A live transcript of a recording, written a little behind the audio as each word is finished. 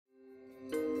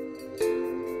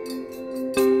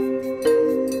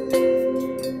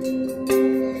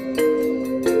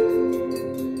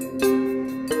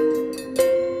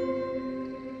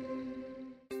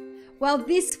Well,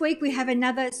 this week we have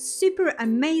another super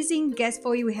amazing guest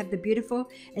for you. We have the beautiful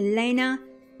Elena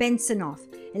Bensonoff.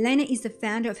 Elena is the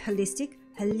founder of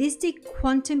Holistic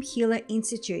Quantum Healer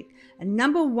Institute, a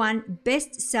 #1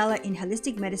 bestseller in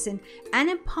holistic medicine and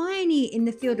a pioneer in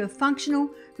the field of functional,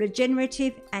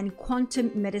 regenerative, and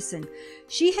quantum medicine.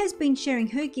 She has been sharing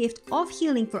her gift of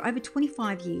healing for over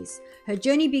 25 years. Her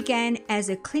journey began as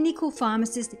a clinical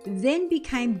pharmacist, then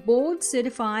became board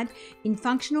certified in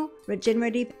functional,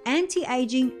 regenerative,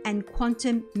 anti-aging, and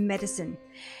quantum medicine.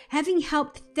 Having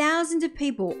helped thousands of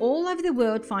people all over the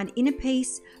world find inner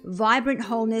peace, vibrant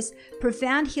wholeness,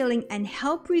 profound healing, and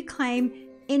help reclaim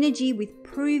energy with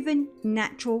proven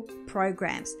natural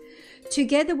programs.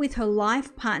 Together with her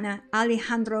life partner,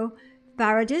 Alejandro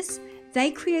Paredes,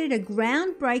 they created a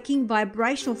groundbreaking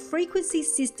vibrational frequency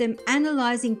system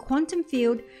analyzing quantum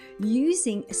field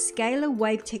using scalar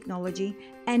wave technology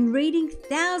and reading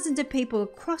thousands of people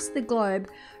across the globe,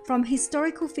 from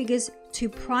historical figures to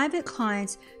private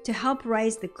clients, to help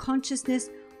raise the consciousness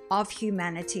of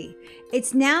humanity.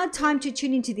 It's now time to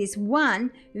tune into this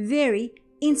one very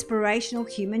inspirational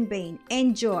human being.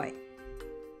 Enjoy.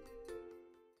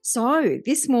 So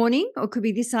this morning, or it could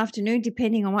be this afternoon,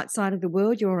 depending on what side of the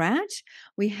world you're at,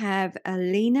 we have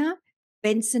Elena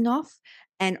Bensonoff,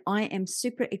 and I am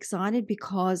super excited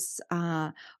because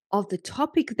of the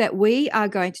topic that we are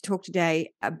going to talk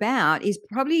today about is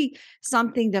probably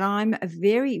something that I'm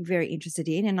very, very interested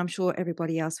in, and I'm sure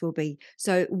everybody else will be.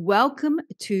 So welcome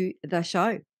to the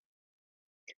show.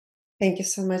 Thank you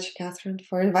so much, Catherine,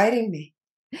 for inviting me.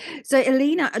 So,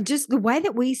 Elena, just the way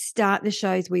that we start the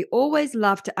shows, we always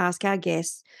love to ask our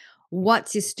guests,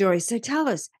 what's your story? So tell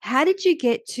us, how did you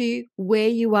get to where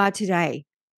you are today?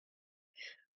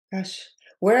 Gosh,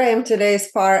 where I am today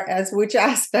as far as which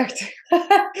aspect?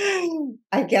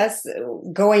 I guess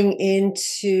going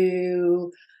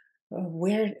into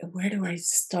where do I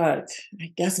start?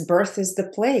 I guess birth is the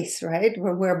place, right?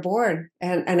 Where we're born.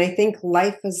 And I think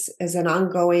life is an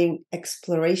ongoing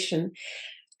exploration.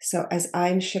 So as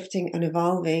I'm shifting and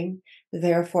evolving,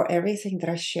 therefore everything that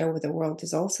I share with the world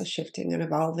is also shifting and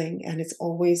evolving, and it's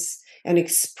always an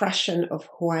expression of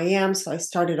who I am. So I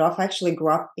started off, I actually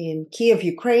grew up in Kiev,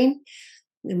 Ukraine,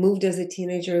 and moved as a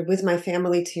teenager with my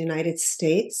family to the United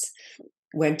States,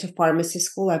 went to pharmacy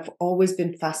school. I've always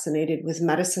been fascinated with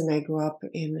medicine. I grew up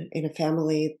in a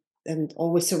family and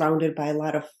always surrounded by a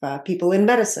lot of people in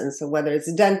medicine. So whether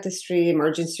it's dentistry,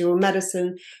 emergency room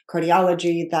medicine,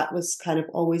 cardiology, that was kind of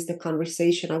always the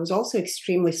conversation. I was also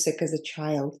extremely sick as a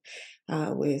child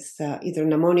with either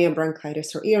pneumonia,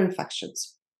 bronchitis, or ear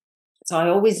infections. So I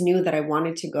always knew that I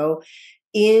wanted to go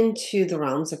into the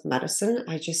realms of medicine.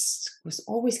 I just was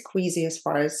always queasy as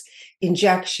far as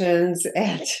injections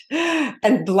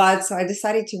and blood. So I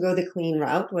decided to go the clean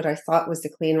route, what I thought was the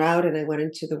clean route. And I went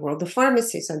into the world of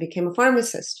pharmacy. So I became a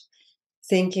pharmacist,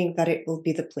 thinking that it will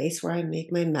be the place where I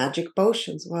make my magic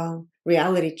potions. Well,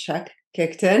 reality check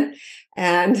kicked in,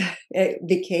 and it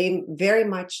became very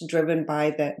much driven by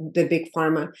the big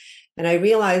pharma. And I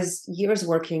realized years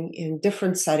working in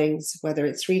different settings, whether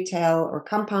it's retail or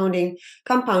compounding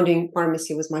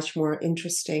pharmacy was much more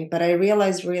interesting. But I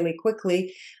realized really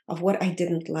quickly of what I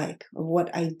didn't like, of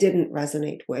what I didn't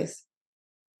resonate with.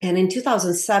 And in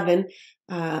 2007,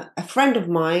 a friend of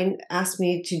mine asked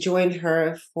me to join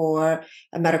her for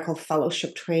a medical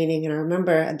fellowship training. And I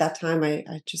remember at that time,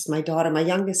 my daughter, my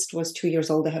youngest was 2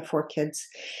 years old. I have 4 kids.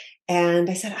 And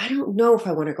I said, I don't know if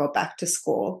I want to go back to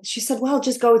school. She said, well,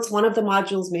 just go. It's one of the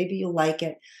modules. Maybe you'll like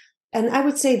it. And I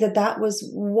would say that was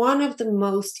one of the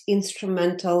most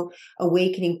instrumental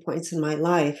awakening points in my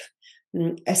life,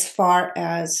 as far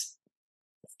as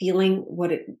feeling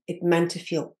what it meant to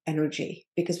feel energy,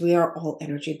 because we are all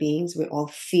energy beings. We all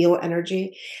feel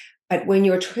energy. But when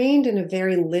you're trained in a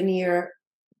very linear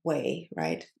way,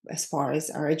 right, as far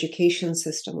as our education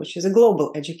system, which is a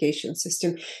global education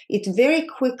system, it very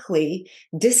quickly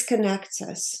disconnects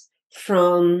us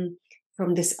from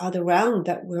this other realm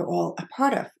that we're all a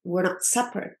part of. We're not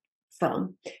separate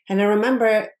from. And I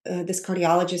remember this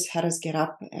cardiologist had us get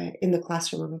up in the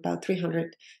classroom of about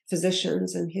 300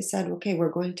 physicians, and he said, okay, we're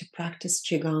going to practice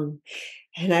Qigong.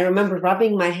 And I remember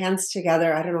rubbing my hands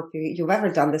together. I don't know if you've ever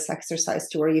done this exercise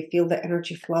too, where you feel the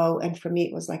energy flow. And for me,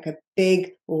 it was like a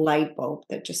big light bulb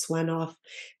that just went off,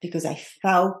 because I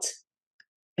felt,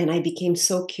 and I became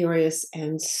so curious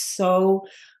and so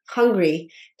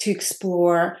hungry to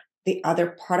explore the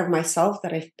other part of myself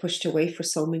that I've pushed away for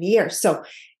so many years. So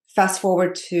fast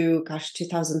forward to,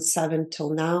 2007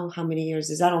 till now. How many years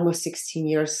is that? Almost 16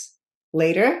 years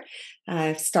later.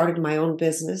 I've started my own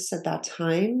business at that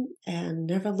time and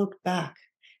never looked back.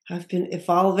 I've been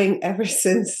evolving ever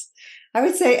since. I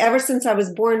would say ever since I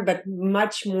was born, but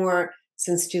much more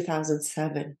since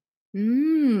 2007.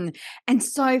 And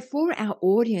so for our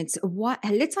audience,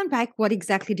 let's unpack what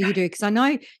exactly do you do? Because I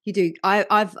know you do.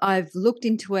 I've looked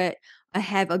into it. I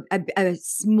have a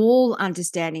small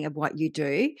understanding of what you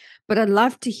do, but I'd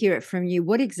love to hear it from you.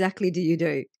 What exactly do you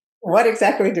do? What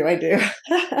exactly do I do?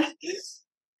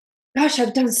 Gosh,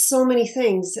 I've done so many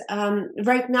things.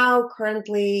 Right now,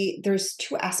 currently, there's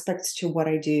two aspects to what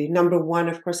I do. Number one,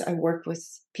 of course, I work with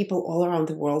people all around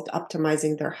the world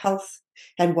optimizing their health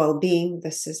and well-being.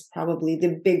 This is probably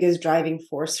the biggest driving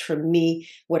force for me.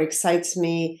 What excites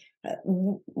me,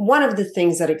 one of the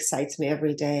things that excites me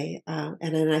every day. And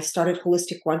then I started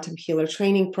Holistic Quantum Healer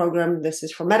Training Program. This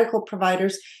is for medical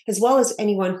providers, as well as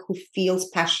anyone who feels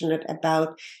passionate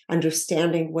about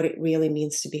understanding what it really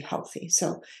means to be healthy.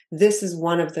 So this is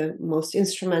one of the most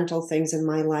instrumental things in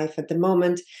my life at the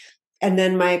moment. And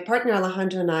then my partner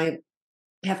Alejandro and I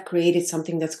have created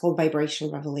something that's called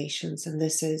Vibrational Revelations. And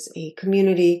this is a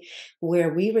community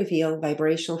where we reveal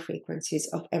vibrational frequencies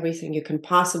of everything you can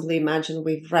possibly imagine.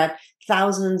 We've read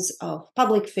thousands of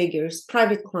public figures,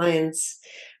 private clients,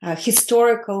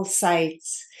 historical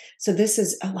sites. So this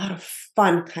is a lot of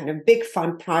fun, kind of big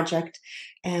fun project.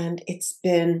 And it's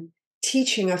been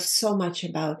teaching us so much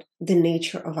about the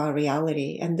nature of our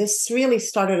reality. And this really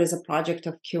started as a project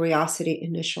of curiosity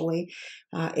initially.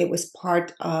 It was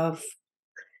part of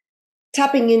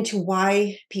tapping into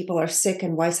why people are sick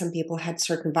and why some people had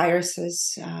certain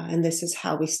viruses. And this is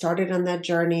how we started on that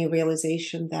journey,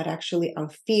 realization that actually our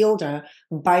field, our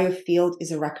biofield, is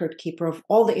a record keeper of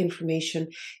all the information.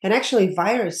 And actually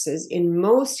viruses, in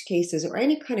most cases, or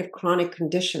any kind of chronic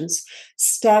conditions,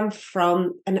 stem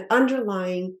from an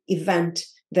underlying event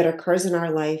that occurs in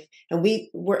our life. And we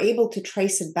were able to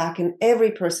trace it back in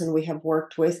every person we have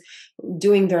worked with,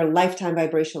 doing their lifetime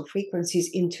vibrational frequencies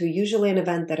into usually an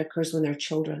event that occurs when they're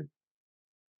children.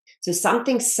 So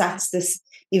something sets this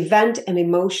event and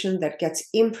emotion that gets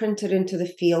imprinted into the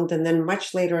field, and then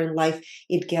much later in life,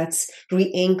 it gets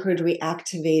re-anchored,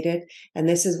 reactivated. And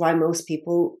this is why most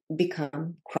people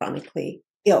become chronically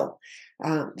ill.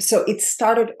 So it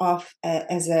started off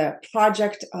as a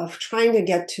project of trying to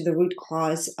get to the root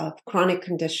cause of chronic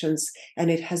conditions,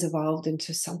 and it has evolved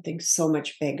into something so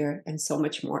much bigger and so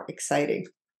much more exciting.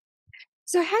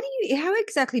 So how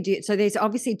exactly do you, so there's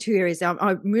obviously two areas.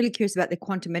 I'm really curious about the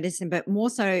quantum medicine, but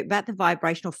more so about the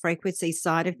vibrational frequency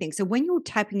side of things. So when you're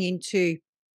tapping into,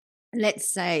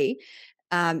 let's say,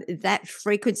 that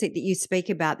frequency that you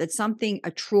speak about, that's something, a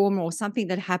trauma or something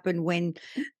that happened when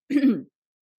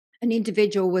an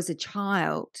individual was a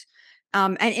child,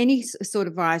 and any sort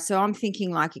of virus. So I'm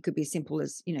thinking like it could be as simple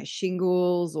as,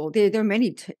 shingles, or there are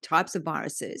many types of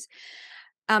viruses.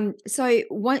 So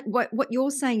what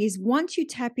you're saying is once you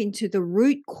tap into the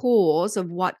root cause of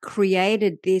what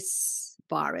created this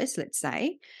virus, let's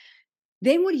say,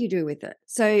 then what do you do with it?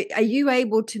 So are you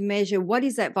able to measure what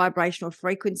is that vibrational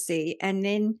frequency, and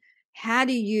then how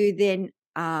do you then,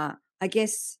 I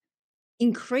guess,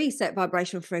 increase that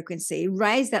vibrational frequency,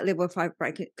 raise that level of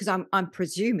vibration? Because I'm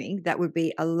presuming that would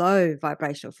be a low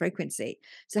vibrational frequency.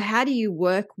 So how do you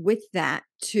work with that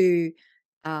to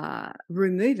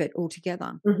remove it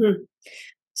altogether? Mm-hmm.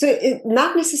 So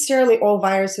not necessarily all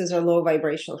viruses are low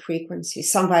vibrational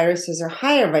frequencies. Some viruses are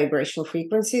higher vibrational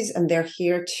frequencies, and they're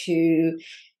here to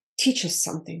teach us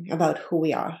something about who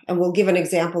we are. And we'll give an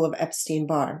example of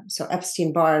Epstein-Barr. So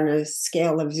Epstein-Barr, on a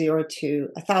scale of 0 to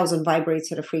 1,000,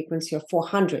 vibrates at a frequency of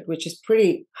 400, which is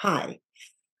pretty high.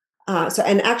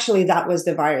 And actually that was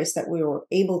the virus that we were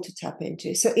able to tap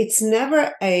into. So it's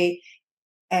never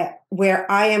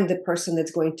where I am the person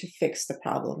that's going to fix the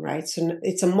problem, right? So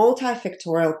it's a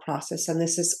multifactorial process, and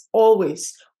this is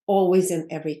always in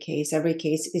every case. Every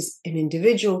case is an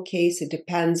individual case. It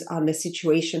depends on the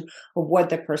situation of what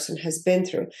the person has been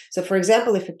through. So for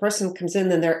example, if a person comes in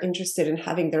and they're interested in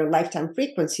having their lifetime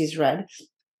frequencies read,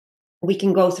 we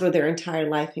can go through their entire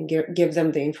life and give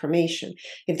them the information.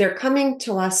 If they're coming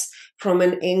to us from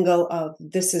an angle of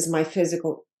this is my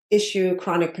physical issue,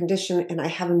 chronic condition, and I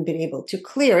haven't been able to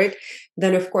clear it,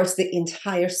 then of course the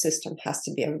entire system has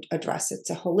to be addressed. It's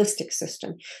a holistic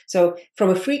system. So from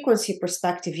a frequency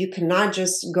perspective, you cannot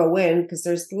just go in, because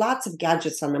there's lots of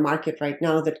gadgets on the market right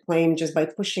now that claim just by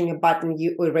pushing a button,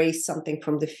 you erase something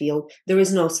from the field. There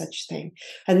is no such thing.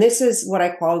 And this is what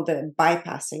I call the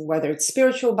bypassing, whether it's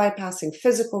spiritual bypassing,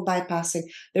 physical bypassing.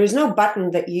 There is no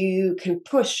button that you can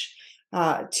push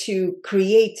to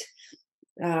create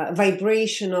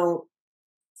vibrational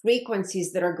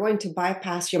frequencies that are going to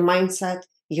bypass your mindset,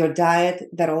 your diet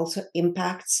that also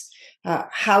impacts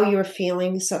how you're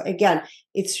feeling. So again,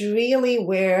 it's really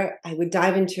where I would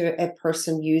dive into a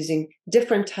person using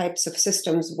different types of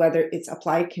systems, whether it's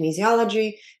applied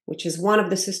kinesiology, which is one of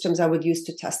the systems I would use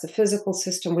to test the physical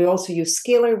system. We also use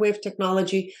scalar wave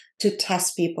technology to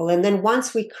test people. And then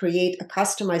once we create a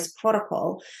customized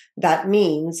protocol, that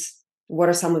means what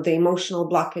are some of the emotional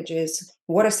blockages?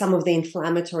 What are some of the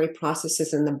inflammatory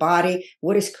processes in the body?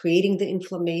 What is creating the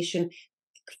inflammation?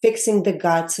 Fixing the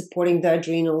gut, supporting the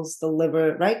adrenals, the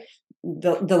liver, right?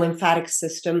 The lymphatic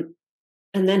system,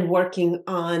 and then working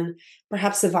on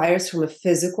perhaps the virus from a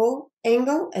physical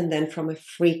angle and then from a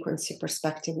frequency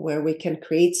perspective, where we can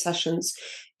create sessions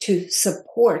to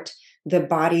support the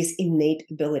body's innate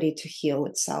ability to heal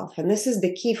itself. And this is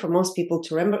the key for most people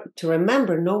to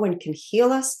remember. No one can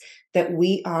heal us, that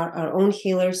we are our own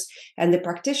healers. And the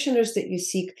practitioners that you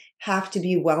seek have to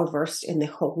be well-versed in the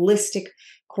holistic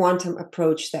quantum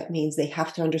approach. That means they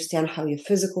have to understand how your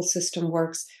physical system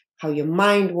works, how your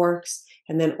mind works,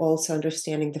 and then also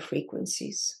understanding the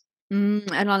frequencies.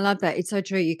 And I love that. It's so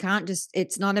true. You can't just,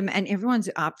 it's not, and everyone's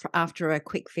up after a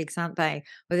quick fix, aren't they?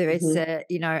 Whether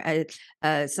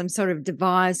it's, some sort of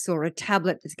device or a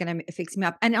tablet that's going to fix me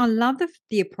up. And I love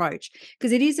the approach,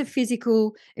 because it is a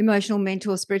physical, emotional,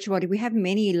 mental, spiritual body. We have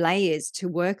many layers to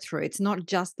work through. It's not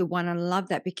just the one. I love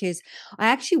that, because I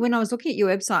actually, when I was looking at your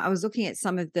website, I was looking at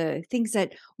some of the things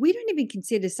that we don't even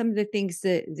consider, some of the things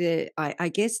that I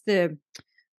guess there's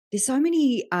so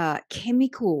many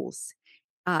chemicals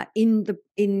in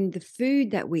the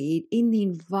food that we eat, in the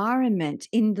environment,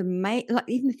 in the like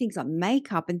even things like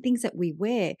makeup and things that we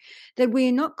wear, that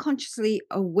we're not consciously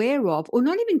aware of, or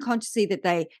not even consciously that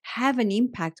they have an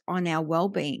impact on our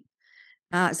well-being.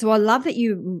 So I love that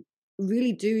you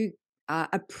really do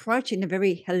approach in a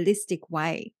very holistic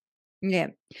way. Yeah.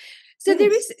 So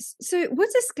Yes. so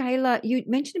what's a scalar? You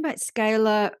mentioned about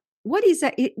scalar. What is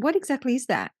that? What exactly is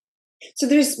that? So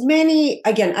there's many,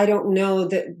 again, I don't know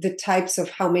the types of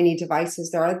how many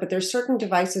devices there are, but there's certain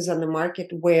devices on the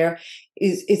market where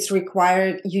it's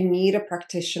required, you need a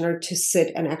practitioner to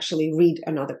sit and actually read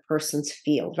another person's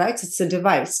field, right? So it's a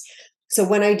device. So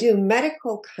when I do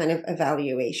medical kind of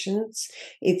evaluations,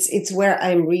 it's where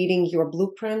I'm reading your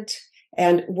blueprint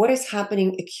and what is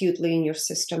happening acutely in your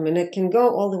system. And it can go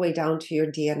all the way down to your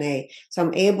DNA. So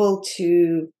I'm able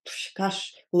to,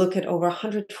 look at over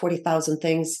 140,000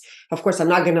 things. Of course, I'm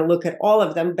not going to look at all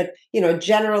of them, but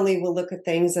generally we'll look at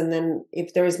things. And then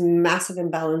if there's massive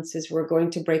imbalances, we're going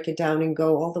to break it down and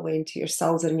go all the way into your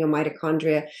cells and your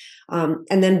mitochondria.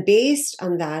 And then based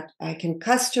on that, I can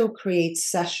custom create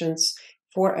sessions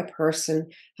for a person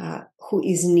who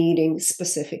is needing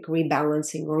specific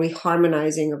rebalancing or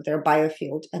reharmonizing of their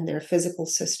biofield and their physical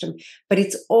system. But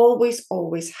it's always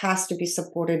has to be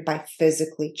supported by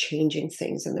physically changing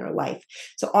things in their life.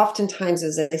 So oftentimes,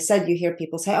 as I said, you hear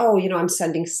people say, oh, I'm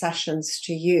sending sessions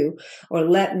to you, or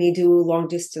let me do long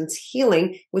distance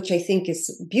healing, which I think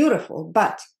is beautiful.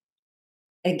 But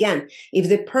again, if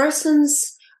the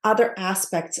person's other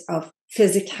aspects of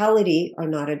physicality are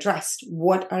not addressed,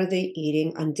 what are they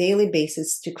eating on a daily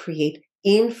basis to create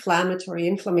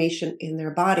inflammation in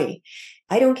their body?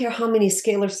 I don't care how many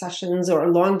scalar sessions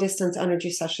or long distance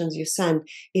energy sessions you send,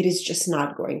 it is just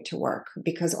not going to work,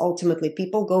 because ultimately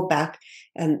people go back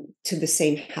and to the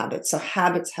same habits. So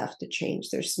habits have to change.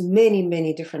 There's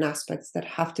many different aspects that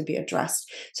have to be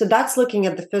addressed. So that's looking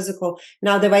at the physical.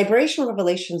 Now, the vibrational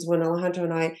revelations, when Alejandro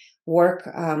and I work,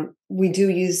 we do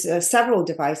use several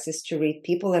devices to read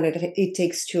people, and it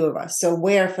takes two of us. So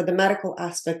where for the medical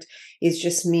aspect is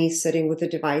just me sitting with the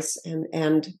device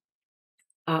and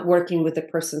working with the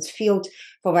person's field,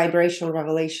 for vibrational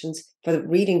revelations, for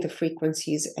reading the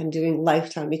frequencies and doing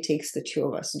lifetime, it takes the two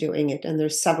of us doing it. And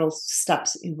there's several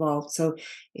steps involved. So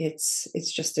it's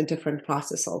just a different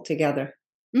process altogether.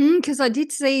 Because I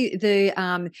did see the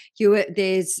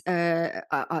there's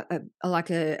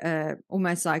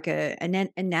almost like an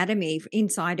anatomy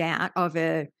inside out of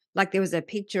a, like there was a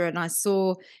picture, and I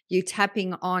saw you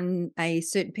tapping on a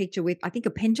certain picture with, I think, a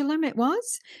pendulum it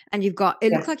was, and you've got,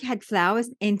 it looked like you had flowers,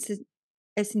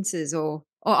 essences, or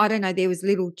I don't know, there was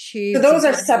little So tubes those are inside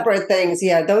of it. separate things.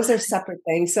 Yeah, those are separate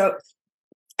things. So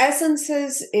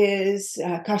essences is,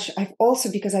 I've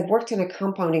also, because I've worked in a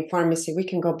compounding pharmacy, we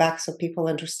can go back so people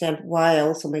understand why I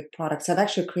also make products. I've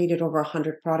actually created over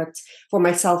 100 products for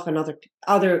myself and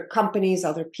other companies,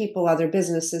 other people, other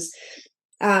businesses.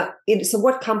 So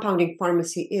what compounding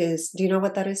pharmacy is, do you know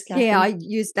what that is, Kathy? Yeah, I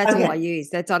use, that's all Okay. I use.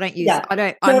 Yeah. So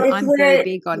it's I'm very where,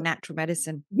 big on natural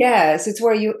medicine. yes, it's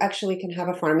where you actually can have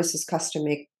a pharmacist custom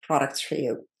make products for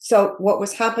you. So what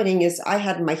was happening is I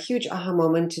had my huge aha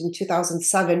moment in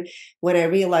 2007 when I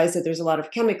realized that there's a lot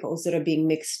of chemicals that are being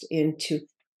mixed into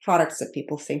products that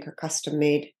people think are custom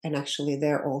made, and actually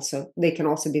they can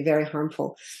also be very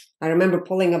harmful. I remember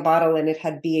pulling a bottle and it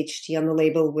had BHT on the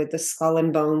label with the skull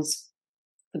and bones.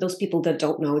 For those people that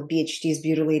don't know, BHT is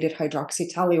butylated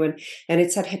hydroxytoluene, and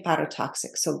it said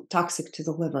hepatotoxic, so toxic to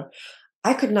the liver.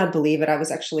 I could not believe it. I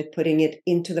was actually putting it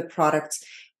into the products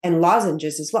and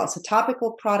lozenges as well. So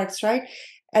topical products, right?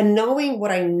 And knowing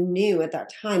what I knew at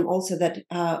that time also that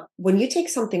when you take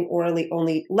something orally,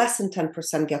 only less than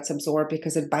 10% gets absorbed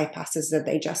because it bypasses the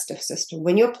digestive system.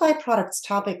 When you apply products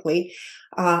topically,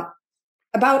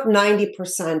 about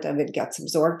 90% of it gets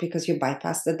absorbed because you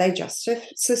bypass the digestive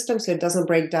system. So it doesn't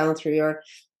break down through your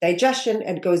digestion.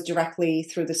 It goes directly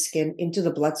through the skin into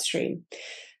the bloodstream.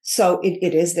 So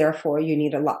it is, therefore, you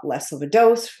need a lot less of a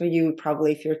dose for you.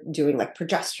 Probably if you're doing like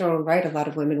progesterone, right? A lot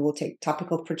of women will take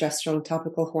topical progesterone,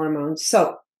 topical hormones.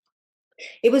 So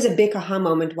it was a big aha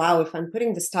moment. Wow, if I'm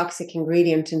putting this toxic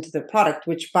ingredient into the product,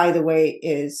 which by the way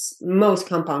is most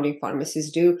compounding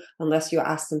pharmacies do, unless you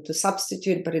ask them to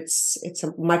substitute, but it's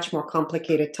a much more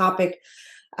complicated topic.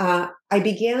 I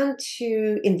began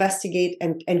to investigate,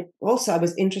 and also I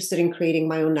was interested in creating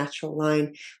my own natural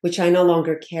line, which I no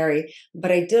longer carry.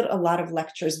 But I did a lot of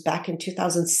lectures back in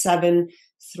 2007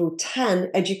 through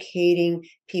 10, educating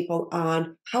people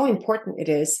on how important it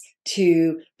is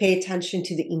to pay attention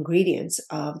to the ingredients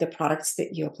of the products that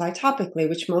you apply topically,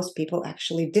 which most people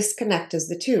actually disconnect as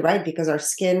the two, right? Because our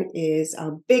skin is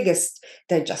our biggest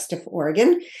digestive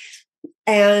organ.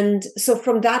 And so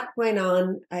from that point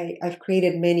on, I've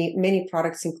created many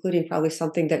products, including probably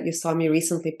something that you saw me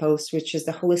recently post, which is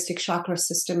the holistic chakra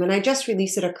system. And I just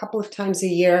release it a couple of times a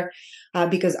year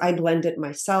because I blend it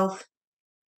myself.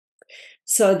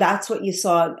 So that's what you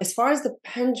saw. As far as the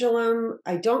pendulum,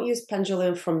 I don't use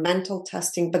pendulum for mental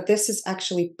testing, but this is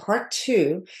actually part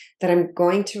 2 that I'm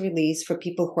going to release for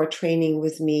people who are training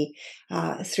with me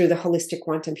through the holistic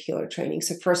quantum healer training.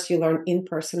 So first you learn in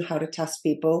person how to test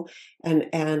people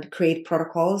and create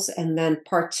protocols. And then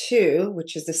part 2,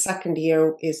 which is the second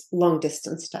year, is long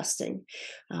distance testing.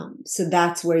 So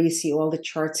that's where you see all the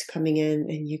charts coming in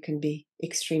and you can be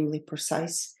extremely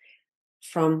precise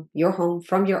from your home,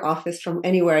 from your office, from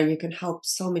anywhere, and you can help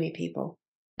so many people.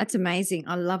 That's amazing.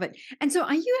 I love it. And so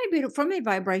are you able to, from a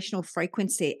vibrational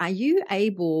frequency, are you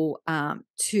able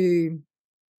to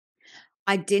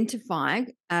identify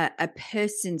a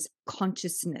person's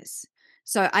consciousness?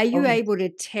 So are you able to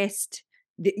test,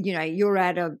 you're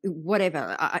at a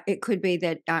whatever, it could be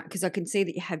that, because I can see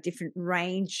that you have different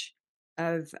range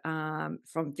of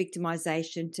from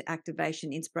victimization to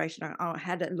activation, inspiration. I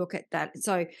had to look at that.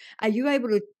 So are you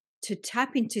able to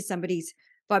tap into somebody's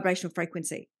vibrational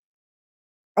frequency?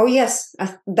 Oh, yes.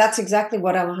 That's exactly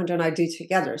what Alejandro and I do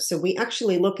together. So we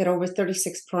actually look at over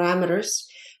 36 parameters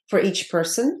for each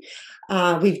person.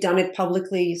 We've done it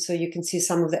publicly, so you can see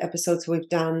some of the episodes we've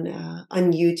done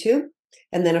on YouTube.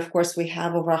 And then, of course, we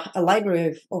have over a library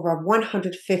of over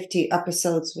 150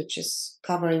 episodes, which is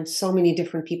covering so many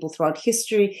different people throughout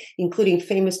history, including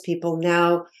famous people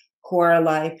now who are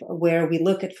alive, where we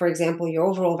look at, for example, your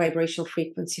overall vibrational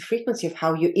frequency of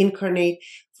how you incarnate,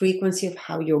 frequency of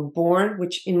how you're born,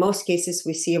 which in most cases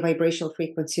we see a vibrational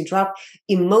frequency drop,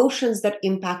 emotions that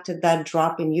impacted that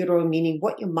drop in utero, meaning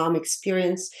what your mom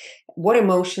experienced, what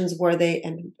emotions were they,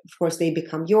 and of course they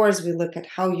become yours. We look at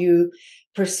how you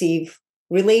perceive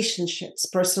relationships,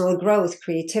 personal growth,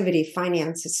 creativity,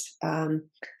 finances,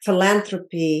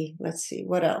 philanthropy. Let's see,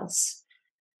 what else?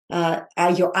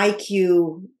 Your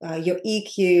IQ, your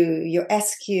EQ, your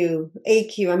SQ,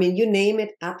 AQ. I mean, you name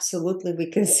it, absolutely,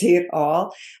 we can see it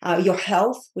all. Your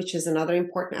health, which is another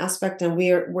important aspect, and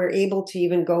we're able to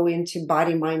even go into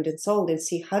body, mind, and soul and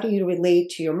see how do you relate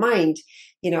to your mind.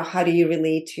 How do you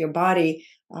relate to your body?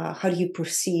 How do you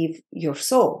perceive your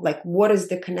soul? Like, what is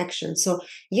the connection? So,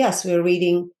 yes, we're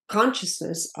reading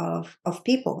consciousness of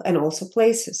people and also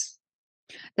places.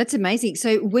 That's amazing.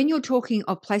 So when you're talking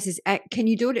of places, can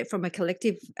you do it from a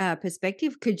collective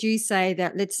perspective? Could you say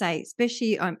that, let's say,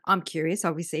 especially I'm curious,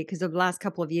 obviously, because of the last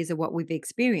couple of years of what we've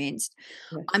experienced,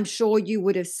 Yes. I'm sure you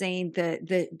would have seen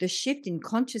the shift in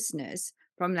consciousness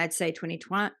from, let's say,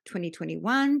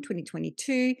 2021,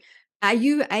 2022. Are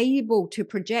you able to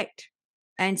project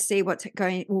and see what's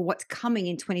coming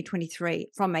in 2023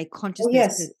 from a Oh, consciousness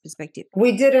yes. perspective.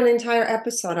 We did an entire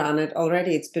episode on it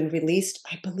already. It's been released,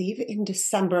 I believe, in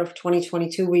December of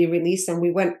 2022. We released, and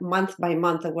we went month by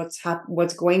month of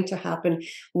what's going to happen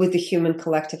with the human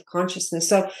collective consciousness.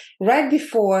 So right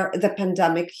before the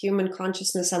pandemic, human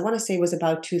consciousness, I want to say, was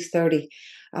about 230.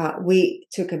 We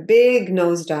took a big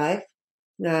nosedive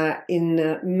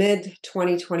in mid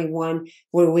 2021,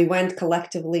 where we went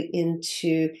collectively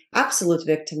into absolute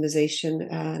victimization.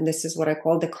 And this is what I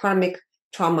call the karmic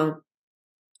trauma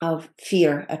of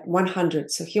fear at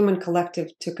 100. So human collective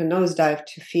took a nosedive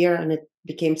to fear, and it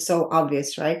became so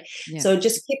obvious, right? Yeah. So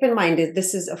just keep in mind that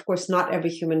this is, of course, not every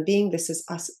human being. This is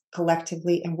us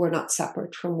collectively, and we're not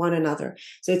separate from one another.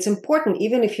 So it's important,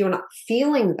 even if you're not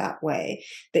feeling that way,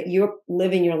 that you're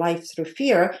living your life through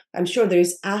fear. I'm sure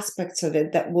there's aspects of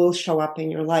it that will show up in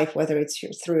your life, whether it's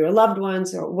through your loved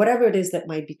ones or whatever it is that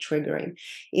might be triggering.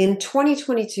 In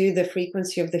 2022, the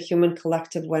frequency of the human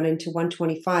collective went into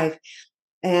 125.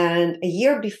 And a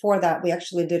year before that, we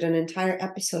actually did an entire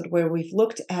episode where we've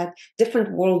looked at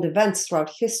different world events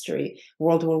throughout history: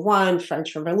 World War I,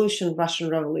 French Revolution, Russian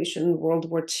Revolution,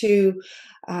 World War II,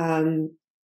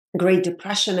 Great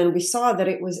Depression. And we saw that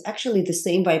it was actually the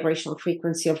same vibrational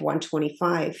frequency of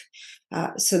 125.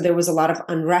 So there was a lot of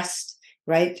unrest,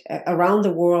 right, around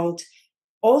the world,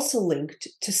 also linked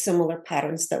to similar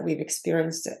patterns that we've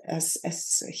experienced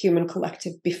as a human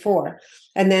collective before.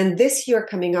 And then this year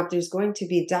coming up, there's going to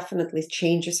be definitely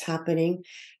changes happening.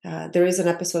 There is an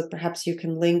episode, perhaps you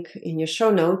can link in your show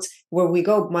notes, where we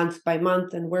go month by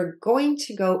month, and we're going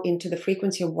to go into the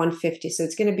frequency of 150. So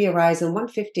it's going to be a rise, and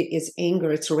 150 is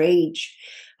anger, it's rage.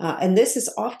 And this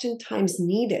is oftentimes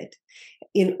needed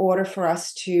in order for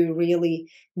us to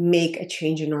really make a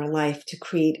change in our life, to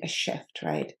create a shift,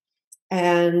 right?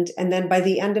 And then by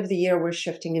the end of the year, we're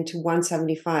shifting into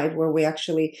 175, where we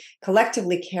actually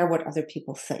collectively care what other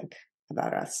people think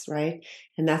about us, right?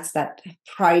 And that's that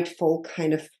prideful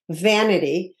kind of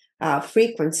vanity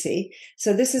frequency.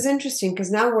 So this is interesting, because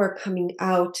now we're coming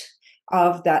out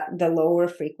of the lower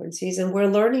frequencies, and we're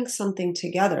learning something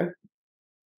together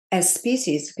as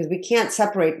species, because we can't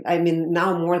separate. I mean,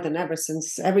 now more than ever,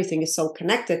 since everything is so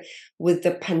connected with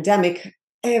the pandemic,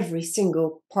 every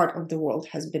single part of the world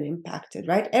has been impacted,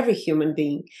 right? Every human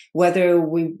being, whether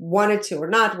we wanted to or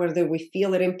not, whether we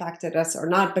feel it impacted us or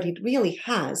not, but it really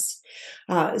has.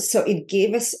 So it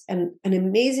gave us an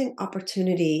amazing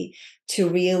opportunity to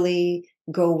really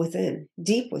go within,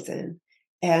 deep within,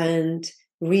 and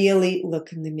really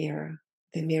look in the mirror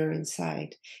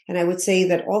inside. And I would say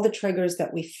that all the triggers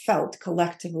that we felt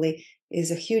collectively is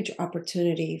a huge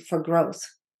opportunity for growth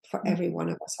for every one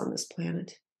of us on this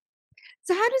planet.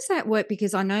 So how does that work?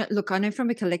 Because I know from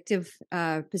a collective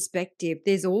perspective,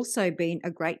 there's also been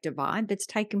a great divide that's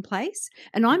taken place,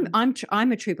 and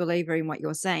I'm a true believer in what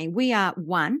you're saying. We are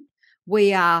one.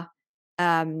 We are,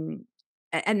 and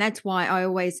that's why I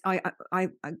always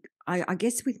I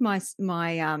guess with my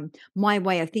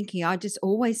way of thinking, I just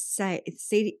always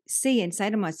see and say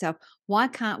to myself, why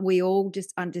can't we all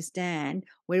just understand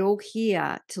we're all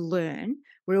here to learn?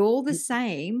 We're all the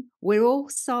same. We're all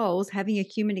souls having a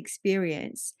human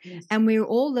experience, Yes. and we're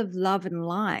all of love and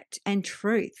light and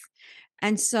truth.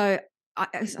 And so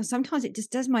sometimes it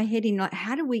just does my head in, like,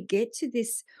 how do we get to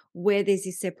this where there's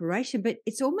this separation? But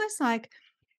it's almost like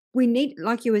we need,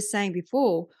 like you were saying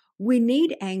before, we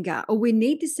need anger, or we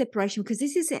need the separation, because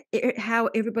this is how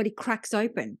everybody cracks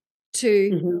open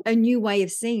to Mm-hmm. a new way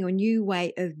of seeing, or a new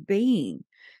way of being.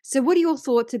 So what are your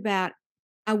thoughts about,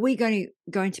 are we going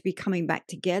to be coming back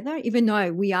together, even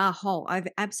though we are whole?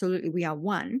 Absolutely, we are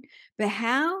one. But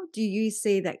how do you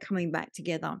see that coming back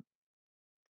together?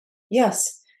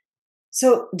 Yes.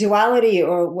 So duality,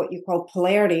 or what you call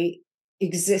polarity,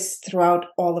 exists throughout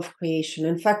all of creation.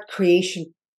 In fact,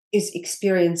 creation is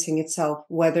experiencing itself,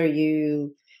 whether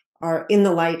you are in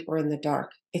the light or in the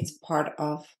dark. It's part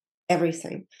of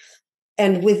everything.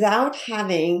 And without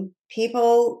having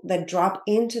people that drop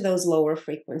into those lower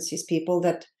frequencies, people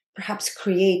that perhaps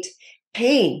create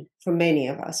pain for many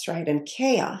of us, right, and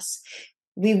chaos,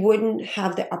 we wouldn't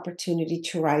have the opportunity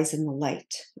to rise in the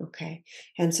light. Okay.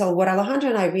 And so what Alejandra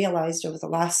and I realized over the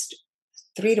last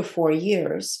 3 to 4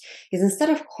 years is, instead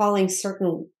of calling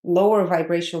certain lower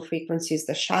vibrational frequencies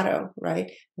the shadow,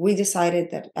 right, we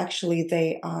decided that actually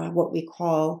they are what we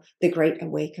call the great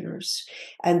awakeners.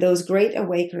 And those great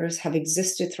awakeners have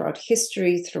existed throughout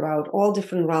history, throughout all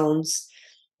different realms.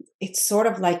 It's sort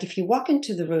of like if you walk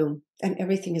into the room and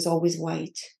everything is always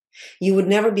white, you would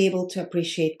never be able to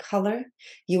appreciate color.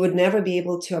 You would never be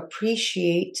able to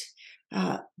appreciate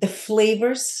the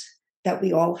flavors that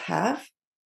we all have.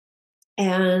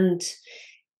 And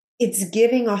it's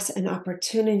giving us an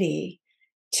opportunity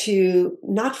to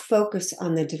not focus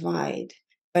on the divide,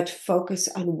 but focus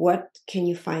on what can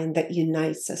you find that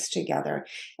unites us together.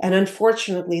 And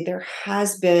unfortunately, there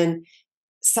has been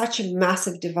such a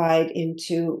massive divide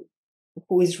into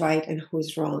who is right and who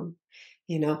is wrong.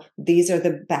 These are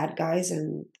the bad guys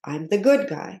and I'm the good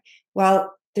guy.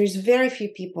 Well, there's very few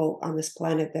people on this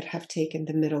planet that have taken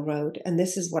the middle road. And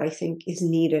this is what I think is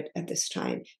needed at this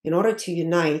time. In order to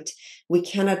unite, we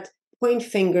cannot point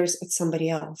fingers at somebody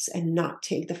else and not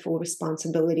take the full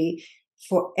responsibility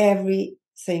for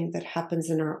everything that happens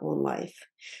in our own life.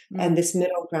 And this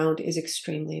middle ground is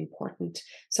extremely important.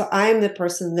 So I'm the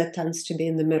person that tends to be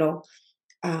in the middle.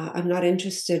 I'm not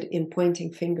interested in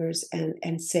pointing fingers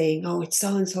and saying, oh, it's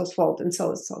so-and-so's fault and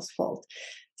so-and-so's fault.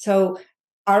 So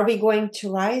are we going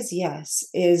to rise? Yes.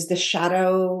 Is the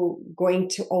shadow going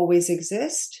to always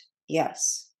exist?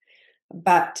 Yes.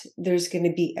 But there's going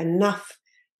to be enough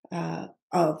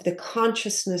of the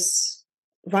consciousness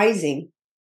rising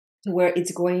where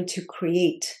it's going to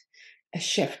create a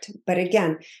shift. But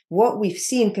again, what we've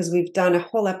seen, because we've done a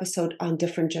whole episode on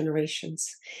different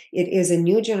generations, it is a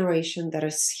new generation that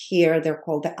is here. They're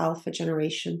called the Alpha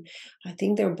generation. I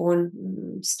think they're born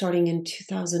starting in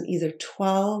 2000, either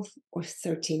 12 or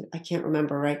 13. I can't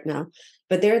remember right now.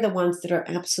 But they're the ones that are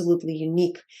absolutely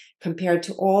unique compared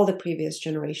to all the previous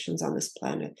generations on this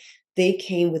planet. They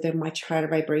came with a much higher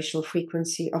vibrational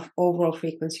frequency of overall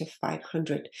frequency of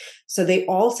 500. So they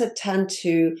also tend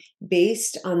to,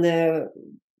 based on the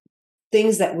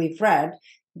things that we've read,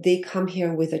 they come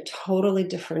here with a totally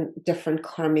different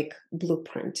karmic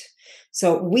blueprint.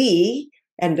 So we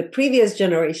and the previous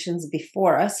generations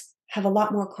before us have a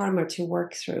lot more karma to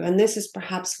work through. And this is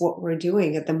perhaps what we're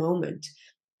doing at the moment.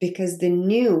 Because the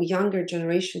new, younger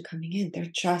generation coming in, they're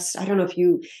just, I don't know if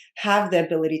you have the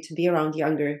ability to be around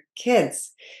younger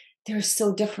kids. They're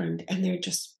so different and they're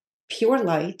just pure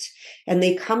light and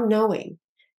they come knowing,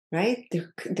 right?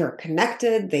 They're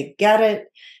connected, they get it.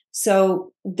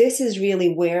 So this is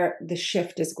really where the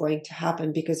shift is going to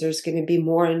happen because there's going to be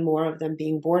more and more of them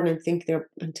being born. I think they're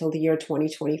until the year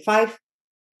 2025.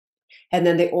 And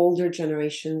then the older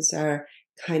generations are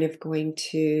kind of going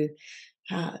to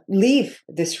leave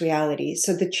this reality.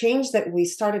 So the change that we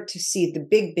started to see, the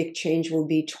big change will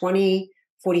be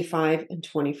 2045 and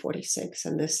 2046.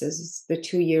 And this is the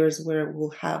 2 years where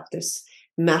we'll have this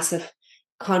massive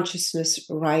consciousness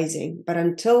rising. But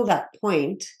until that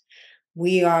point,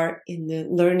 we are in the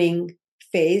learning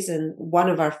phase. And one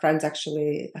of our friends,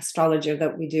 actually, astrologer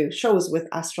that we do shows with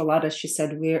Astrolata, she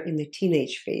said, we're in the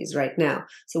teenage phase right now.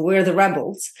 So we're the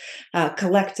rebels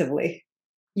collectively.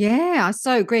 Yeah, I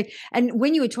so agree. And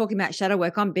when you were talking about shadow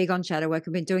work, I'm big on shadow work.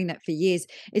 I've been doing that for years.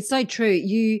 It's so true.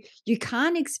 You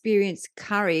can't experience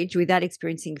courage without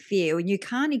experiencing fear, and you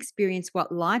can't experience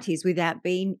what light is without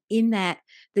being in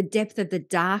the depth of the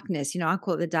darkness. I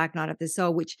call it the dark night of the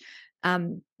soul, which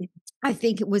I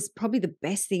think it was probably the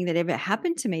best thing that ever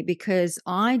happened to me because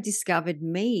I discovered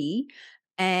me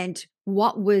and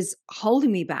what was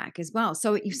holding me back as well.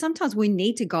 So sometimes we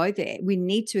need to go there. We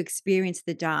need to experience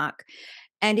the dark.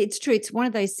 And it's true. It's one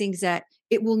of those things that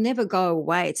it will never go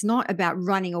away. It's not about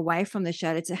running away from the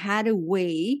shadow. It's how do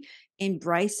we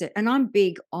embrace it? And I'm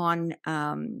big on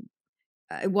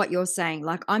what you're saying.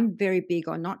 Like I'm very big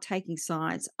on not taking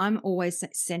sides. I'm always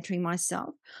centering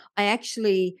myself. I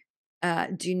actually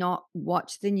do not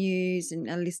watch the news, and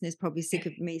a listener's probably sick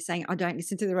of me saying I don't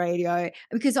listen to the radio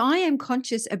because I am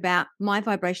conscious about my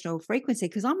vibrational frequency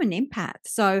because I'm an empath.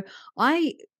 So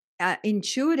I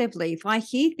intuitively, if I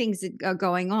hear things that are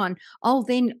going on, I'll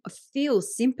then feel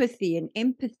sympathy and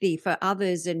empathy for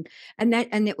others, and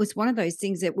it was one of those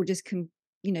things that will just keep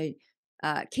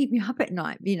me up at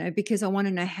night, because I want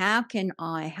to know how can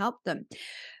I help them.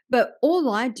 But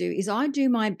all I do is I do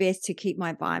my best to keep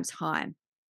my vibes high.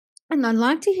 And I'd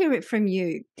like to hear it from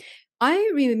you.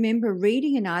 I remember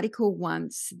reading an article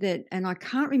once and I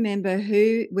can't remember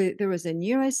there was a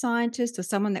neuroscientist or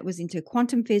someone that was into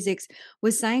quantum physics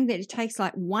was saying that it takes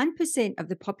like 1% of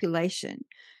the population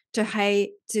to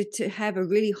have a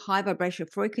really high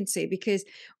vibrational frequency, because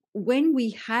when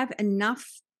we have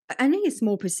enough, only a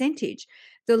small percentage,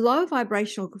 the low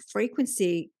vibrational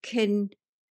frequency can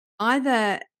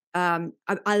either are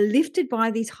lifted by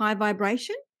this high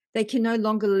vibration. They can no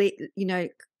longer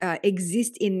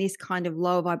exist in this kind of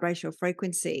low vibrational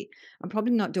frequency. I'm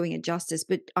probably not doing it justice,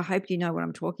 but I hope you know what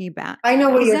I'm talking about. I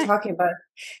know what you're talking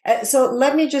about. So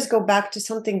let me just go back to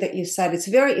something that you said. It's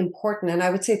very important, and I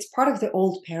would say it's part of the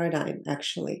old paradigm,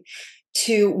 actually,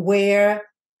 to where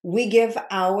we give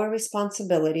our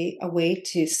responsibility away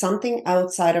to something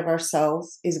outside of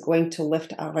ourselves is going to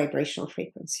lift our vibrational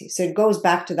frequency. So it goes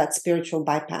back to that spiritual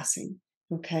bypassing.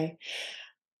 Okay.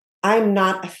 I'm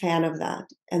not a fan of that.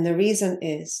 And the reason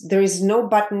is there is no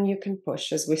button you can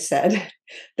push, as we said,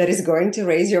 that is going to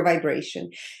raise your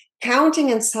vibration.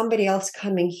 Counting on somebody else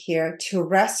coming here to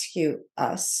rescue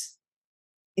us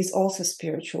is also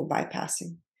spiritual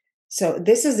bypassing. So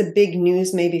this is the big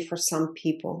news maybe for some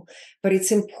people, but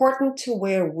it's important to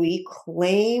where we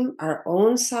claim our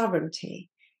own sovereignty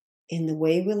in the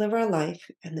way we live our life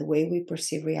and the way we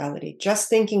perceive reality. Just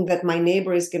thinking that my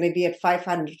neighbor is going to be at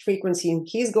 500 frequency and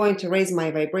he's going to raise my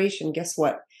vibration, guess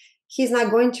what? He's not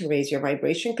going to raise your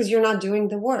vibration because you're not doing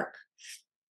the work.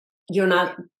 You're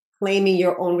not claiming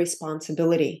your own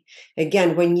responsibility.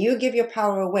 Again, when you give your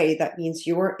power away, that means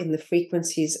you're in the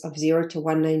frequencies of 0 to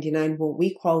 199, what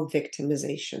we call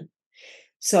victimization.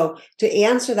 So to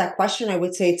answer that question, I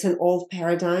would say it's an old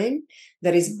paradigm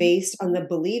that is based on the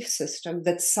belief system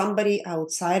that somebody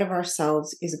outside of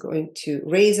ourselves is going to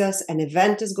raise us. An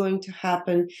event is going to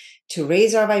happen to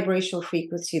raise our vibrational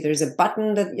frequency. There's a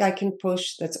button that I can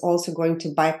push that's also going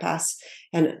to bypass.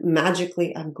 And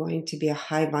magically, I'm going to be a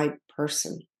high vibe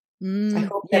person. I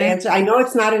hope that answer. I know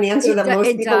it's not an answer that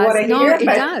most people want to hear. It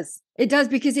does. It does,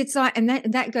 because it's like, and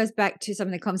that goes back to some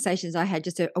of the conversations I had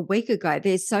just a week ago.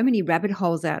 There's so many rabbit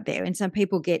holes out there, and some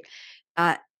people get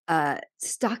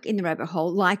stuck in the rabbit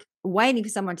hole, like waiting for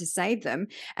someone to save them.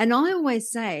 And I always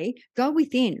say, go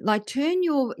within. Like, turn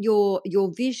your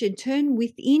vision, turn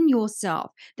within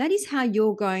yourself. That is how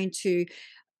you're going to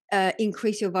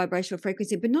increase your vibrational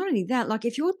frequency. But not only that, like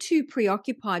if you're too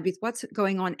preoccupied with what's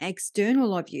going on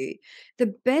external of you,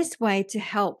 the best way to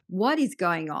help what is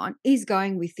going on is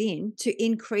going within, to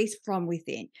increase from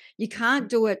within. You can't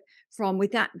do it from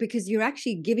without, because you're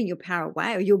actually giving your power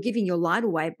away, or you're giving your light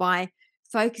away by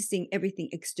focusing everything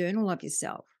external of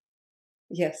yourself.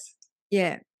 Yes.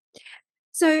 Yeah.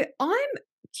 So I'm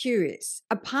curious,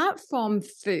 apart from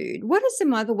food, what are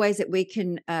some other ways that we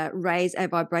can raise our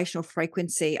vibrational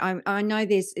frequency? I know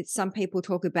some people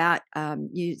talk about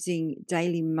using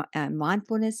daily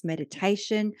mindfulness,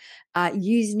 meditation,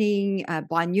 using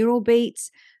binaural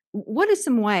beats. What are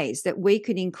some ways that we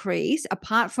could increase,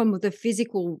 apart from the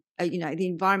physical, the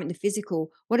environment, the physical,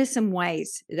 what are some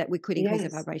ways that we could increase our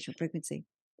vibrational frequency?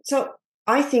 So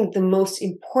I think the most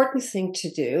important thing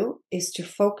to do is to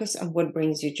focus on what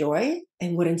brings you joy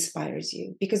and what inspires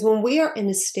you. Because when we are in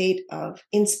a state of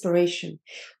inspiration,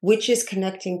 which is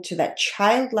connecting to that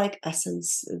childlike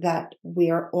essence that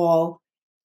we are all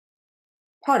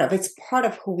part of, it's part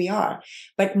of who we are,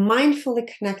 but mindfully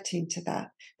connecting to that.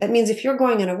 That means if you're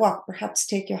going on a walk, perhaps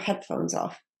take your headphones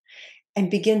off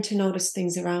and begin to notice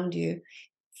things around you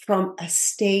from a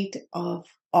state of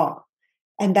awe.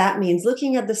 And that means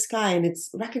looking at the sky and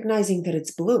it's recognizing that it's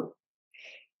blue,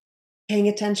 paying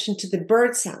attention to the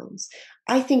bird sounds.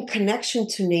 I think connection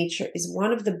to nature is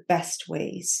one of the best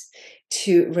ways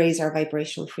to raise our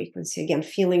vibrational frequency. Again,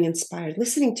 feeling inspired,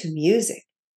 listening to music.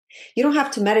 You don't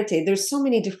have to meditate. There's so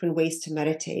many different ways to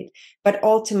meditate, but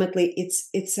ultimately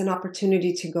it's an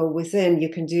opportunity to go within. You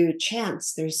can do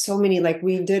chants. There's so many, like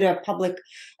we did a public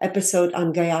episode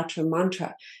on Gayatri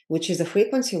mantra, which is a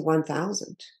frequency of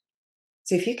 1000.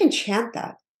 So if you can chant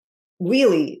that,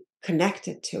 really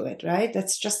connected to it, right?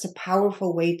 That's just a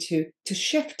powerful way to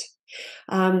shift.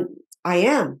 I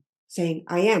am saying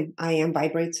I am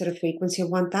vibrates at a frequency of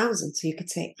 1000. So you could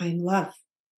say, I'm love.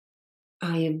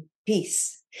 I am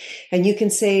peace. And you can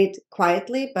say it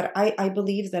quietly, but I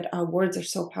believe that our words are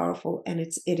so powerful, and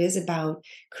it is about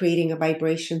creating a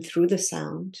vibration through the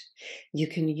sound. You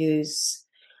can use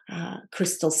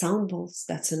crystal sound bowls.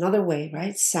 That's another way,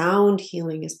 right? Sound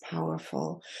healing is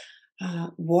powerful.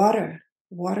 Water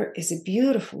is a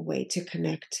beautiful way to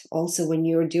connect. Also, when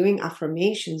you're doing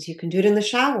affirmations, you can do it in the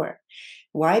shower.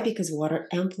 Why? Because water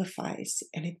amplifies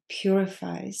and it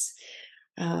purifies.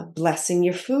 Blessing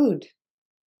your food,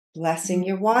 blessing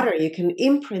your water. You can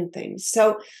imprint things.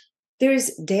 So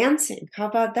there's dancing. How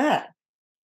about that?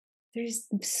 There's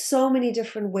so many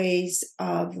different ways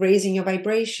of raising your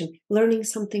vibration, learning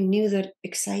something new that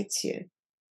excites you.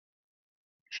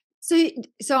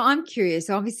 So I'm curious.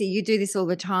 Obviously, you do this all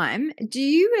the time. Do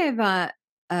you ever?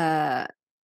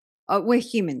 We're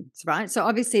humans, right? So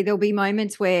obviously, there'll be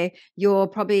moments where you're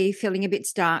probably feeling a bit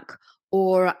stuck,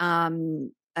 or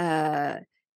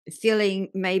feeling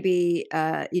maybe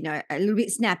a little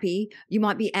bit snappy. You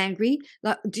might be angry.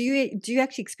 Like, do you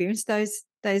actually experience those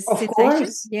Of sensations?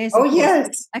 course. Yes. Oh, Of course.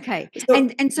 yes. Okay. So,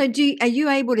 And so are you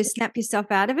able to snap yourself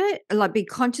out of it? Like, be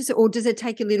conscious, or does it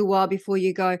take a little while before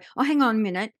you go, oh, hang on a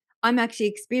minute, I'm actually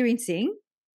experiencing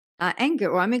anger,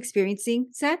 or I'm experiencing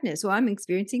sadness, or I'm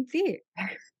experiencing fear.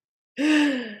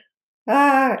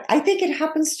 I think it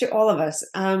happens to all of us.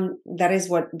 That is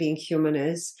what being human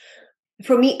is.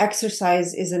 For me,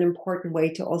 exercise is an important way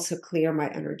to also clear my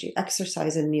energy,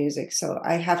 exercise and music. So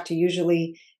I have to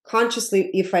usually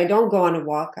consciously, if I don't go on a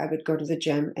walk, I would go to the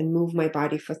gym and move my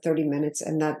body for 30 minutes.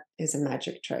 And that is a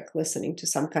magic trick, listening to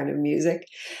some kind of music.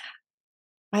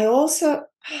 I also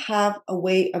have a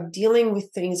way of dealing with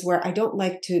things where I don't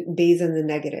like to bathe in the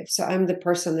negative. So I'm the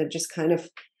person that just kind of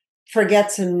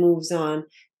forgets and moves on,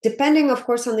 depending, of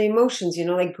course, on the emotions,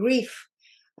 like grief.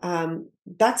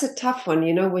 That's a tough one,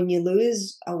 when you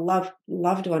lose a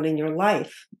loved one in your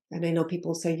life. And I know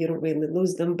people say you don't really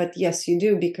lose them, but yes, you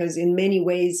do, because in many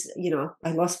ways,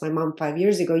 I lost my mom 5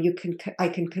 years ago. I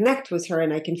can connect with her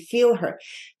and I can feel her,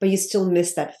 but you still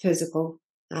miss that physical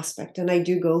aspect. And I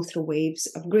do go through waves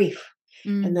of grief.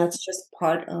 And that's just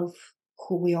part of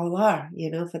who we all are,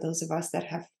 for those of us that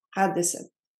have had this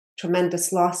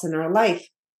tremendous loss in our life.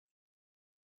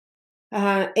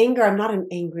 Anger, I'm not an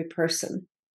angry person,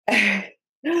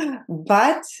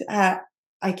 but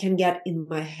I can get in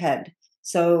my head.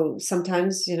 So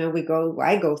sometimes, I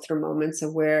go through moments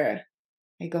of where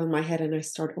I go in my head and I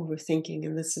start overthinking.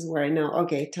 And this is where I know,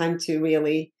 okay, time to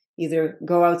really either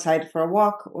go outside for a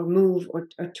walk or move or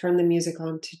turn the music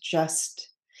on to just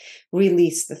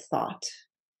release the thought.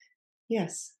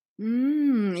 Yes.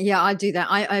 Yeah, I do that.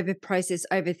 I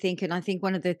overthink. And I think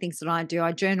one of the things that I do,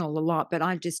 I journal a lot, but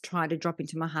I just try to drop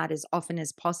into my heart as often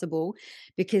as possible,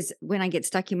 because when I get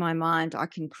stuck in my mind, I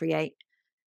can create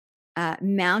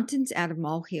mountains out of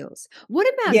molehills. What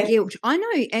about Yes. guilt? I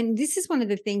know, and this is one of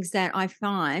the things that I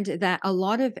find that a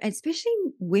lot of, especially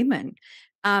women,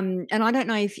 and I don't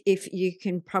know if you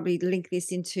can probably link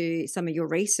this into some of your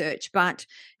research, but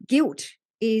guilt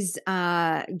is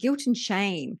guilt and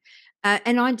shame.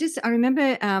 And I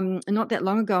remember not that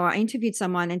long ago, I interviewed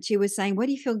someone and she was saying, "What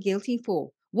do you feel guilty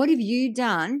for? What have you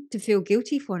done to feel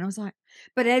guilty for?" And I was like,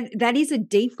 but that is a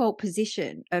default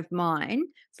position of mine.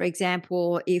 For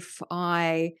example, if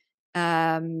I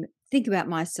think about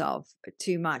myself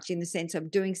too much in the sense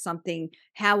of doing something,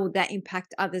 how will that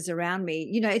impact others around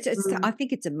me? I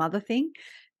think it's a mother thing.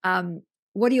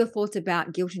 What are your thoughts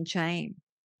about guilt and shame?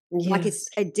 Like it's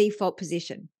Yes. a default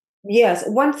position. Yes,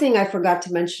 one thing I forgot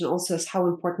to mention also is how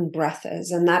important breath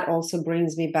is. And that also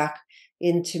brings me back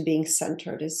into being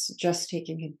centered, is just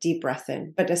taking a deep breath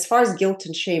in. But as far as guilt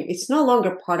and shame, it's no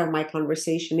longer part of my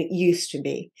conversation. It used to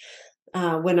be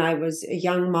when I was a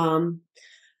young mom,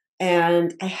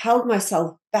 and I held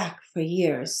myself back for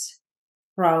years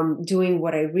from doing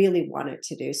what I really wanted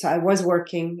to do. So I was a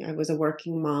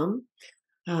working mom.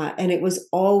 And it was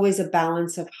always a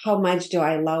balance of how much do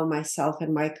I allow myself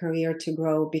and my career to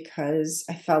grow, because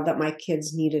I felt that my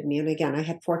kids needed me. And again, I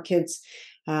had 4 kids.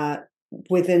 Uh,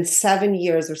 Within 7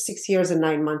 years or 6 years and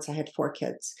 9 months, I had 4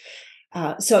 kids.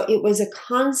 So it was a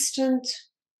constant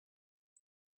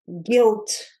guilt.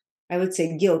 I would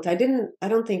say guilt. I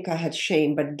don't think I had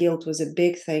shame, but guilt was a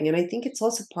big thing. And I think it's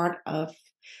also part of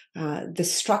the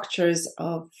structures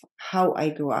of how I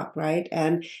grew up, right?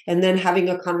 And then having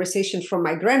a conversation from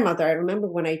my grandmother. I remember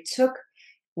when I took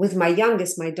with my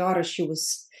youngest, my daughter, she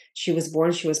was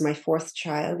born, she was my fourth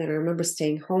child, and I remember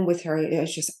staying home with her. It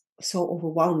was just so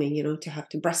overwhelming, to have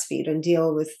to breastfeed and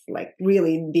deal with like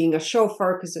really being a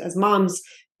chauffeur, because as moms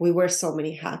we wear so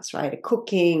many hats, right?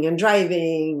 Cooking and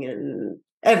driving and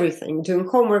everything, doing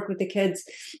homework with the kids.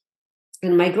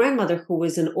 And my grandmother, who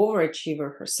was an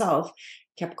overachiever herself,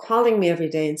 kept calling me every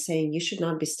day and saying, "You should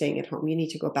not be staying at home. You need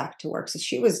to go back to work." So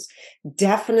she was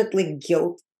definitely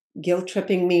guilt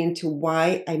tripping me into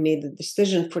why I made the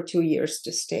decision for 2 years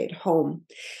to stay at home.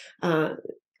 Uh,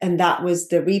 and that was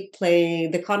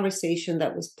the conversation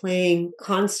that was playing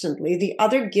constantly. The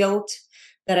other guilt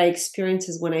that I experienced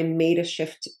is when I made a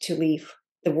shift to leave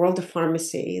the world of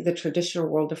pharmacy, the traditional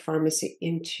world of pharmacy,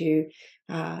 into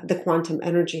the quantum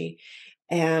energy.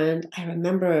 And I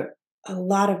remember a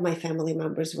lot of my family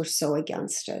members were so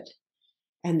against it.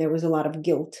 And there was a lot of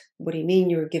guilt. What do you mean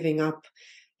you're giving up,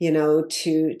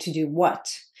 to do what?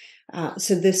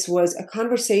 So this was a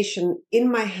conversation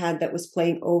in my head that was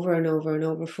playing over and over and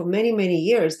over for many, many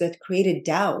years, that created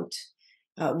doubt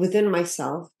within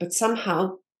myself. But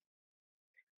somehow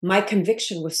my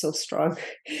conviction was so strong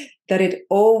that it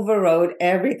overrode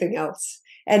everything else.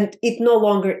 And it no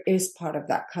longer is part of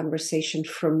that conversation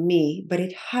for me, but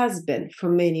it has been for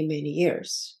many, many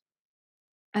years.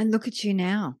 And look at you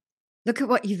now. Look at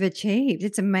what you've achieved.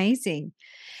 It's amazing.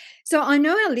 So I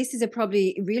know our listeners are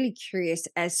probably really curious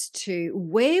as to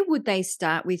where would they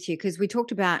start with you, because we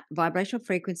talked about vibrational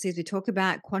frequencies, we talk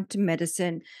about quantum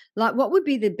medicine. Like, what would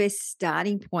be the best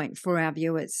starting point for our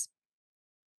viewers?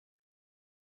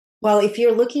 Well, if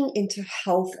you're looking into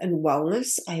health and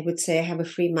wellness, I would say I have a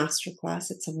free masterclass.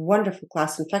 It's a wonderful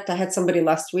class. In fact, I had somebody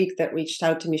last week that reached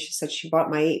out to me. She said she bought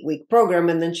my 8-week program.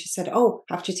 And then she said, oh,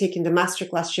 after taking the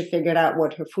masterclass, she figured out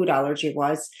what her food allergy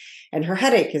was and her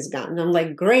headache is gone. And I'm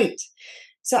like, great.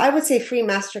 So I would say free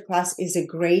masterclass is a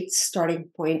great starting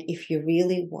point if you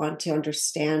really want to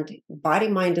understand body,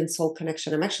 mind, and soul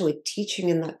connection. I'm actually teaching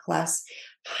in that class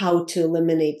how to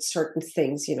eliminate certain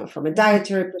things, from a Mhm.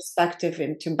 dietary perspective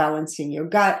into balancing your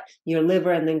gut, your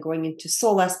liver, and then going into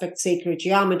soul aspect, sacred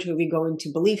geometry. We go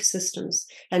into belief systems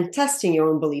and testing your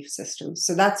own belief systems.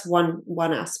 So that's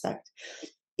one aspect.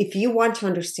 If you want to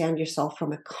understand yourself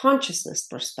from a consciousness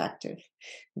perspective,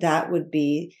 that would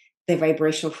be the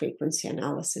vibrational frequency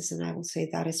analysis. And I will say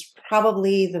that is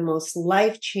probably the most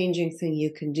life-changing thing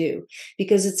you can do,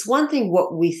 because it's one thing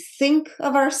what we think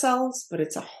of ourselves, but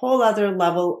it's a whole other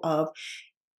level of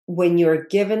when you're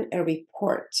given a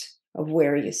report of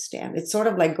where you stand. It's sort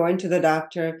of like going to the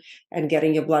doctor and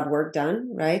getting your blood work done,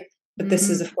 right? But this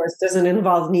is, Mm. of course, doesn't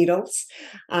involve needles,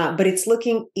 but it's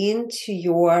looking into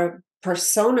your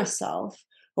persona self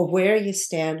of where you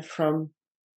stand from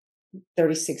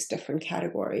 36 different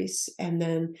categories. And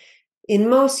then in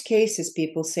most cases,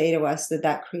 people say to us that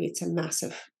that creates a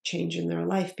massive change in their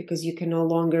life, because you can no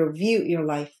longer view your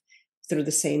life through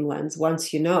the same lens.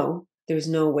 Once you know, there's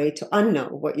no way to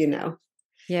unknow what you know.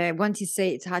 Yeah, once you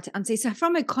see, it's hard to unsee. So,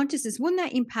 from a consciousness, wouldn't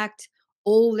that impact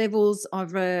all levels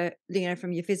of,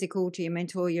 from your physical to your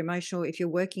mental, your emotional? If you're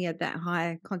working at that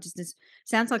higher consciousness,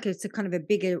 sounds like it's a kind of a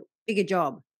bigger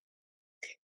job.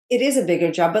 It is a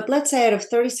bigger job, but let's say out of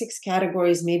 36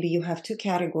 categories, maybe you have two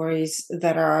categories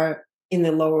that are in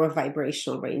the lower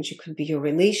vibrational range. It could be your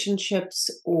relationships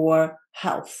or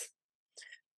health.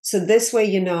 So this way,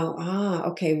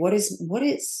 okay, what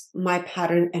is my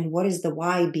pattern and what is the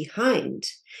why behind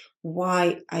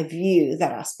why I view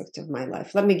that aspect of my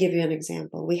life. Let me give you an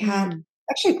example. We had Mm.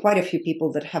 actually quite a few people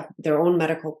that have their own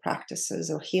medical practices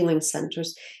or healing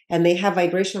centers, and they have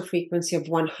vibrational frequency of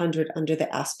 100 under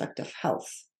the aspect of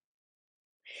health.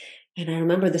 And I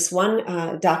remember this one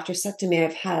doctor said to me,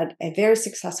 I've had a very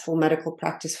successful medical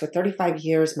practice for 35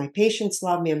 years. My patients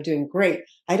love me. I'm doing great.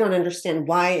 I don't understand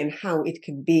why and how it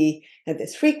could be at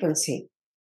this frequency.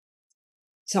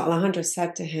 So Alejandro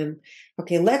said to him,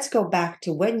 okay, let's go back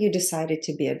to when you decided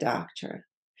to be a doctor.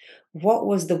 What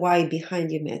was the why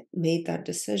behind you made that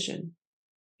decision?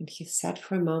 And he sat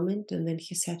for a moment and then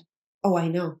he said, oh, I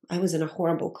know. I was in a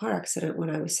horrible car accident when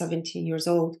I was 17 years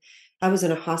old. I was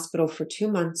in a hospital for 2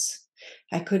 months.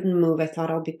 I couldn't move. I thought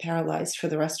I'll be paralyzed for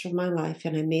the rest of my life.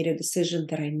 And I made a decision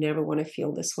that I never want to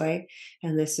feel this way.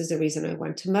 And this is the reason I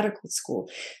went to medical school.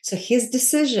 So his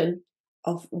decision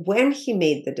of when he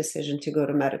made the decision to go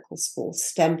to medical school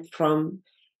stemmed from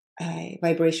a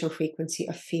vibrational frequency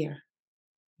of fear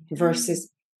Mm.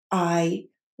 versus I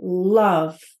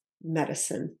love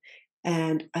medicine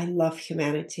and I love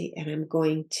humanity and I'm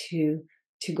going to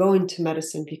go into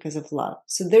medicine because of love.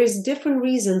 So there's different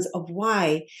reasons of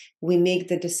why we make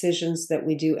the decisions that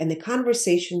we do and the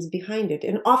conversations behind it.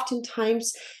 And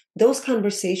oftentimes those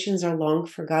conversations are long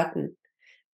forgotten,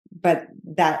 but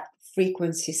that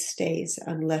frequency stays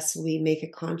unless we make a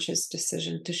conscious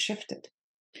decision to shift it.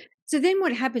 So then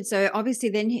what happened? So obviously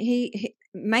then he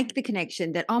make the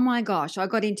connection that, oh my gosh, I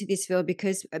got into this field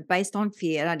because based on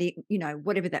fear, I did,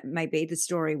 whatever that may be, the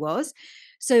story was.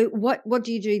 So what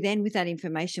do you do then with that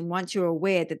information once you're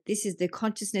aware that this is the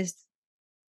consciousness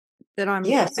that I'm,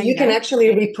 Yeah, so you can actually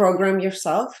reprogram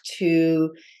yourself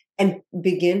to and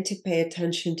begin to pay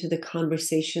attention to the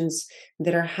conversations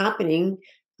that are happening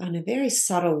on a very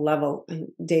subtle level on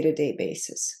day-to-day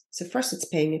basis. So first it's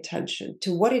paying attention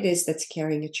to what it is that's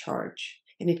carrying a charge,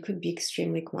 and it could be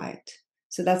extremely quiet.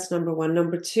 So that's number one.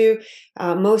 Number two,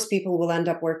 most people will end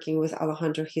up working with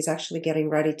Alejandro. He's actually getting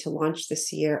ready to launch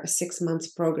this year a 6 months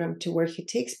program to where he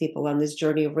takes people on this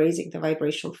journey of raising the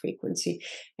vibrational frequency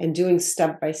and doing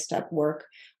step-by-step work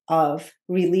of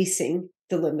releasing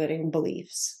the limiting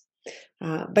beliefs.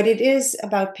 But it is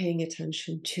about paying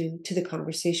attention to the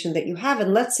conversation that you have.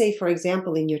 And let's say, for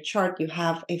example, in your chart, you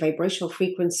have a vibrational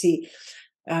frequency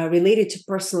related to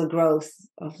personal growth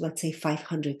of, let's say,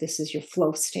 500. This is your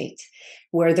flow state,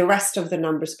 where the rest of the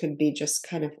numbers could be just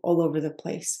kind of all over the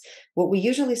place. What we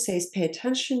usually say is pay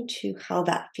attention to how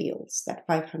that feels, that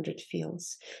 500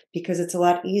 feels, because it's a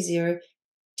lot easier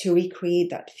to recreate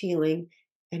that feeling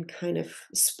and kind of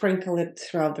sprinkle it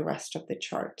throughout the rest of the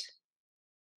chart.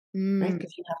 right? Mm.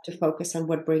 Because you have to focus on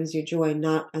what brings you joy,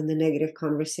 not on the negative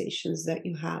conversations that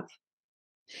you have.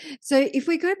 So if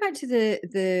we go back to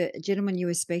the gentleman you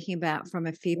were speaking about from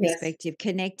a fear Yes. perspective,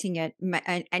 connecting it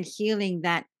and healing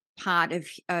that part of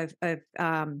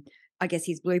I guess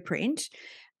his blueprint,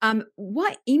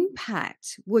 what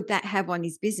impact would that have on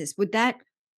his business? Would that,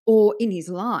 or in his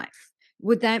life?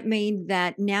 Would that mean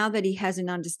that now that he has an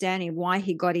understanding of why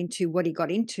he got into what he got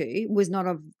into was not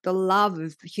of the love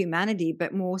of humanity,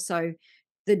 but more so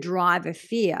the drive of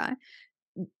fear?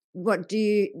 What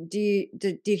did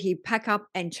he pack up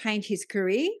and change his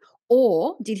career,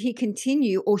 or did he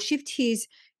continue or shift his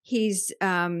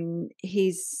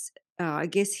I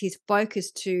guess his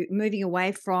focus to moving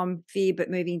away from fear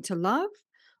but moving to love,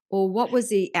 or what was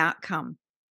the outcome?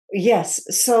 Yes.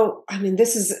 So, I mean,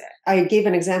 I gave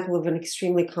an example of an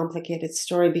extremely complicated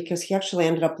story because he actually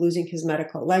ended up losing his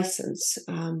medical license.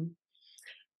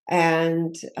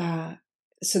 And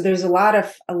so there's a lot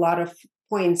of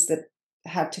points that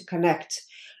had to connect.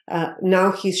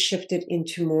 Now he's shifted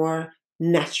into more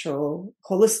natural,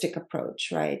 holistic approach,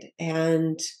 right?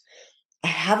 And I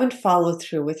haven't followed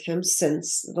through with him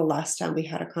since the last time we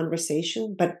had a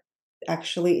conversation, but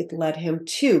actually it led him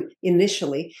to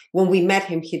initially when we met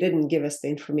him, he didn't give us the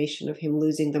information of him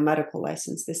losing the medical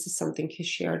license. This is something he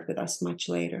shared with us much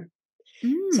later. So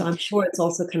Mm. I'm sure it's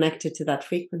also connected to that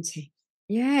frequency.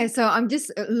 Yeah, so I'm just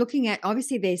looking at,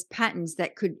 obviously there's patterns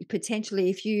that could potentially,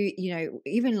 if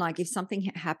even like if something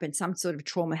happened, some sort of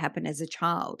trauma happened as a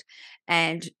child.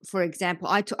 And for example,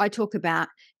 I talk about,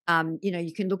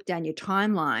 you can look down your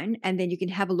timeline and then you can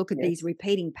have a look at these Yes.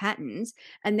 repeating patterns.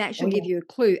 And that Oh, should give yeah. you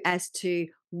a clue as to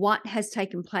what has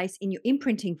taken place in your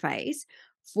imprinting phase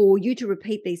for you to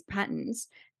repeat these patterns.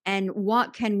 And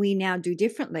what can we now do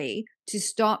differently to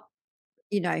stop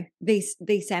these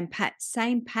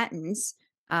same patterns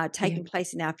Yeah. taking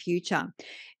place in our future.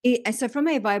 And so from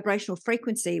a vibrational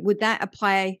frequency, would that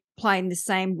applying the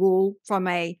same rule from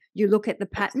a you look at the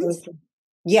patterns? Absolutely.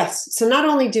 Yes. So not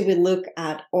only do we look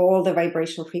at all the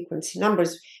vibrational frequency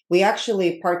numbers, we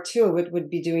actually, part two of it would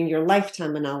be doing your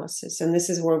lifetime analysis. And this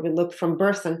is where we look from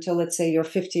birth until, let's say, you're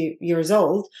 50 years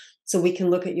old. So we can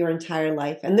look at your entire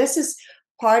life. And this is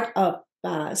part of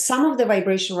some of the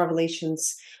vibration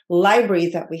revelations library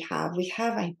that we have. We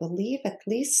have, I believe, at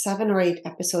least 7 or 8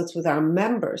 episodes with our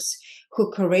members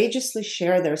who courageously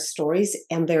share their stories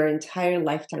and their entire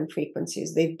lifetime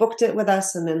frequencies. They've booked it with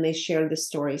us and then they share the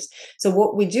stories. So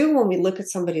what we do when we look at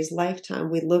somebody's lifetime,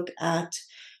 we look at,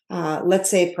 let's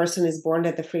say a person is born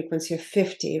at the frequency of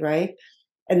 50, right?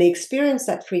 And they experience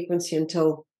that frequency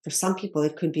until, for some people,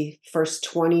 it could be first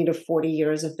 20 to 40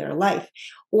 years of their life.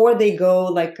 Or they go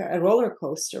like a roller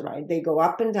coaster ride. They go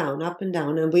up and down, up and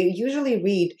down. And we usually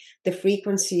read the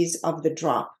frequencies of the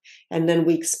drop. And then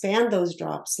we expand those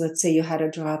drops. Let's say you had a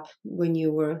drop when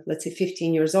you were, let's say,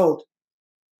 15 years old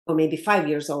or maybe 5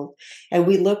 years old. And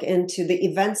we look into the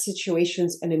event,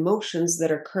 situations, and emotions that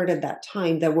occurred at that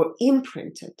time that were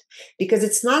imprinted. Because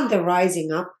it's not the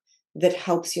rising up that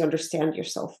helps you understand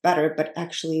yourself better, but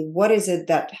actually what is it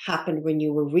that happened when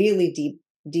you were really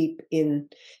deep in,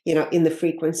 in the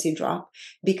frequency drop.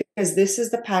 Because this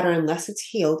is the pattern, unless it's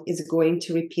healed, is going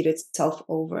to repeat itself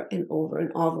over and over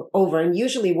and over. And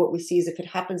usually what we see is if it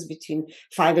happens between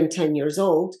 5 and 10 years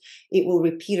old, it will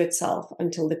repeat itself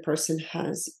until the person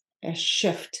has a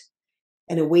shift,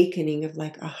 an awakening of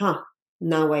like, aha,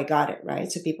 now I got it,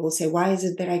 right? So people will say, why is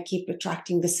it that I keep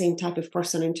attracting the same type of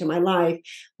person into my life?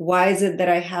 Why is it that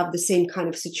I have the same kind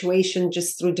of situation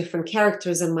just through different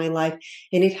characters in my life?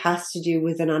 And it has to do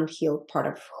with an unhealed part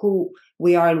of who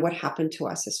we are and what happened to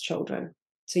us as children.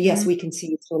 So yes, we can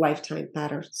see it through lifetime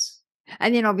patterns.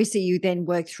 And then obviously you then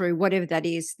work through whatever that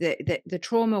is, the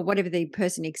trauma, whatever the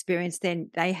person experienced,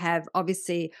 then they have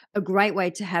obviously a great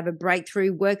way to have a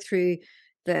breakthrough, work through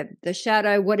the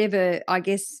shadow, whatever I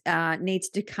guess needs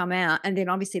to come out. And then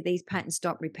obviously these patterns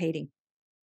stop repeating.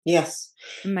 Yes.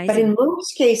 But Amazing. in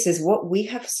most cases, what we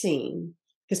have seen,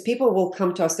 because people will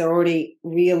come to us, they're already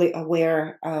really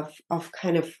aware of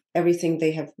kind of everything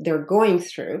they're going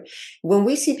through. When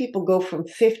we see people go from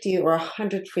 50 or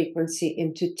 100 frequency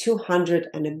into 200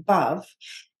 and above,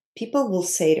 people will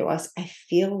say to us, I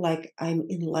feel like I'm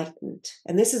enlightened.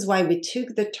 And this is why we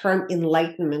took the term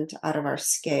enlightenment out of our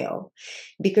scale,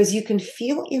 because you can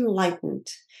feel enlightened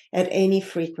at any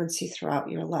frequency throughout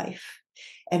your life.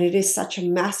 And it is such a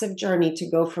massive journey to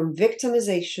go from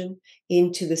victimization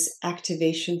into this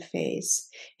activation phase.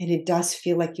 And it does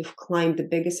feel like you've climbed the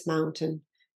biggest mountain.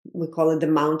 We call it the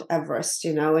Mount Everest,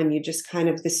 and you just kind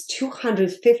of, this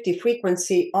 250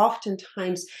 frequency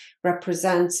oftentimes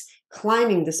represents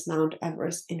climbing this Mount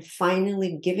Everest and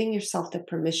finally giving yourself the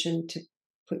permission to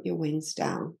put your wings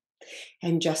down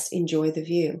and just enjoy the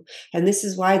view. And this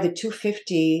is why the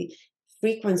 250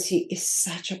 frequency is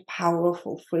such a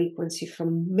powerful frequency for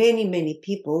many, many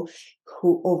people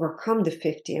who overcome the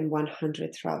 50 and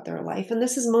 100 throughout their life. And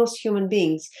this is most human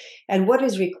beings. And what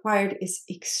is required is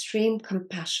extreme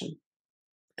compassion.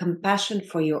 Compassion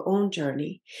for your own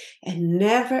journey, and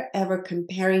never ever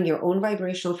comparing your own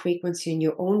vibrational frequency and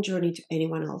your own journey to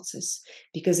anyone else's,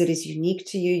 because it is unique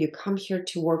to you. You come here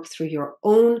to work through your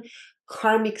own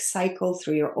karmic cycle,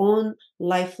 through your own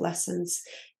life lessons.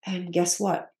 And guess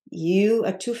what? You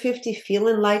at 250 feel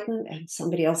enlightened, and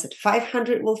somebody else at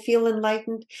 500 will feel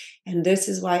enlightened. And this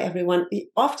is why everyone,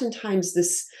 oftentimes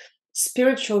this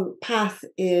spiritual path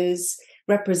is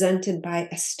represented by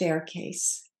a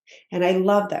staircase. And I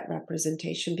love that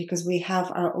representation, because we have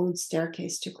our own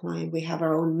staircase to climb. We have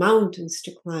our own mountains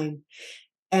to climb.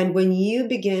 And when you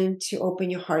begin to open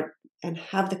your heart and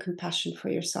have the compassion for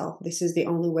yourself, this is the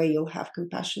only way you'll have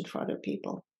compassion for other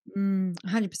people.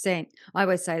 100%. I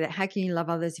always say that, how can you love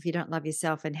others if you don't love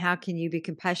yourself? And how can you be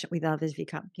compassionate with others if you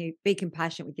can't be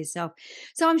compassionate with yourself?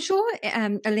 So I'm sure,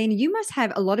 Elena, you must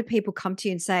have a lot of people come to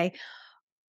you and say,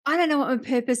 I don't know what my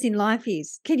purpose in life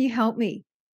is. Can you help me?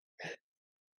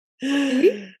 Do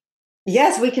you?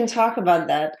 Yes, we can talk about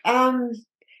that.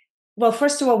 Well,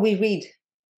 first of all, we read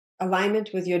alignment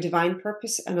with your divine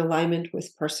purpose and alignment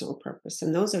with personal purpose.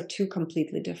 And those are two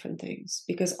completely different things,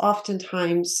 because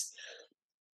oftentimes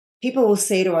people will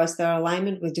say to us that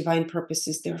alignment with divine purpose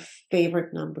is their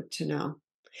favorite number to know.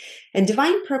 And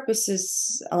divine purpose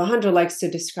is, Alejandro likes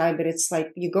to describe it, it's like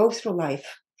you go through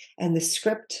life and the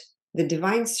script, the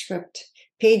divine script,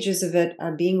 pages of it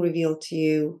are being revealed to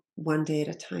you one day at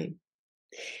a time.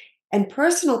 And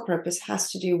personal purpose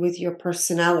has to do with your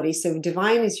personality. So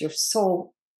divine is your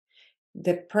soul.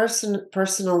 The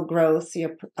personal growth,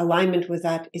 your alignment with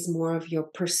that is more of your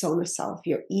persona self,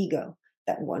 your ego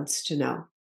that wants to know.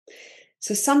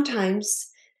 So sometimes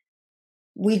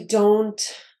we don't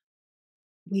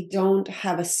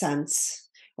have a sense,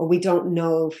 or we don't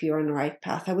know if you're on the right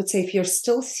path. I would say if you're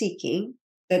still seeking,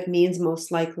 that means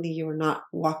most likely you're not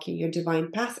walking your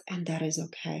divine path, and that is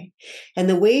okay. And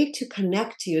the way to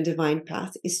connect to your divine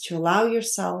path is to allow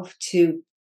yourself to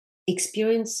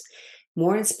experience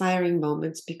more inspiring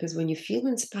moments, because when you feel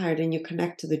inspired and you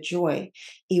connect to the joy,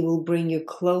 it will bring you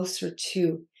closer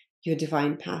to your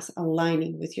divine path,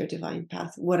 aligning with your divine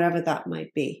path, whatever that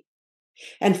might be.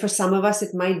 And for some of us,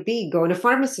 it might be going to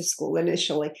pharmacy school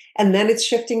initially, and then it's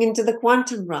shifting into the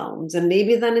quantum realms, and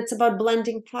maybe then it's about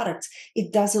blending products.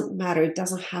 It doesn't matter. It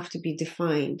doesn't have to be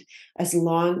defined, as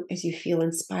long as you feel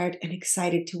inspired and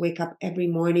excited to wake up every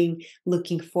morning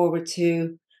looking forward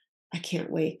to, I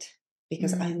can't wait,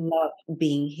 because I love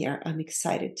being here. I'm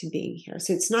excited to being here.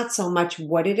 So it's not so much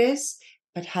what it is,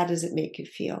 but how does it make you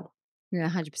feel? Yeah,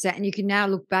 100%. And you can now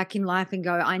look back in life and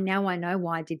go, I know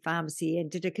why I did pharmacy and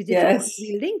did it, because it's all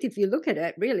Yes. linked if you look at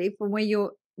it, really, from where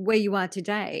you are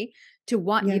today to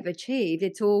what Yeah. you've achieved.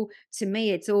 It's all, to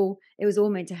me, it was all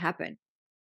meant to happen.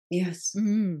 Yes.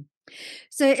 Mm.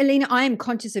 So, Elena, I am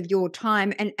conscious of your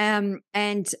time,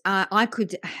 and I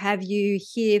could have you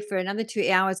here for another 2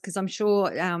 hours, because I'm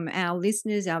sure our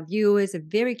listeners, our viewers, are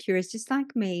very curious, just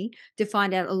like me, to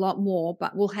find out a lot more.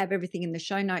 But we'll have everything in the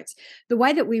show notes. The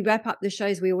way that we wrap up the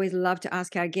shows, we always love to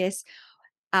ask our guests,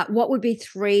 what would be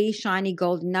 3 shiny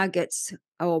gold nuggets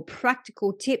or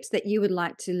practical tips that you would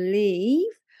like to leave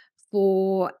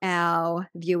for our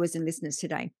viewers and listeners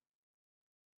today?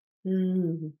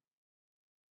 Mm.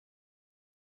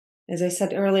 As I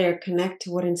said earlier, connect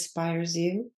to what inspires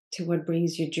you, to what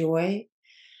brings you joy.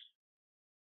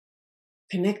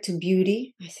 Connect to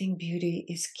beauty. I think beauty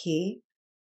is key,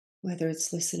 whether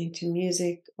it's listening to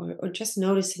music or just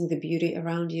noticing the beauty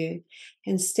around you,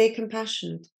 and stay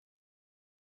compassionate.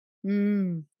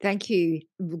 Thank you.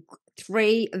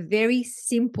 3 very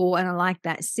simple, and I like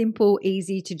that, simple,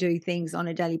 easy to do things on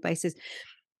a daily basis.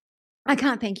 I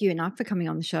can't thank you enough for coming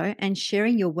on the show and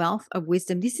sharing your wealth of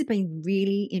wisdom. This has been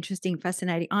really interesting,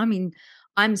 fascinating.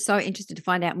 I'm so interested to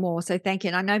find out more. So thank you.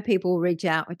 And I know people will reach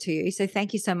out to you. So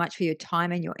thank you so much for your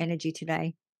time and your energy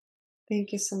today.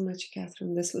 Thank you so much,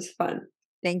 Catherine. This was fun.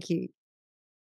 Thank you.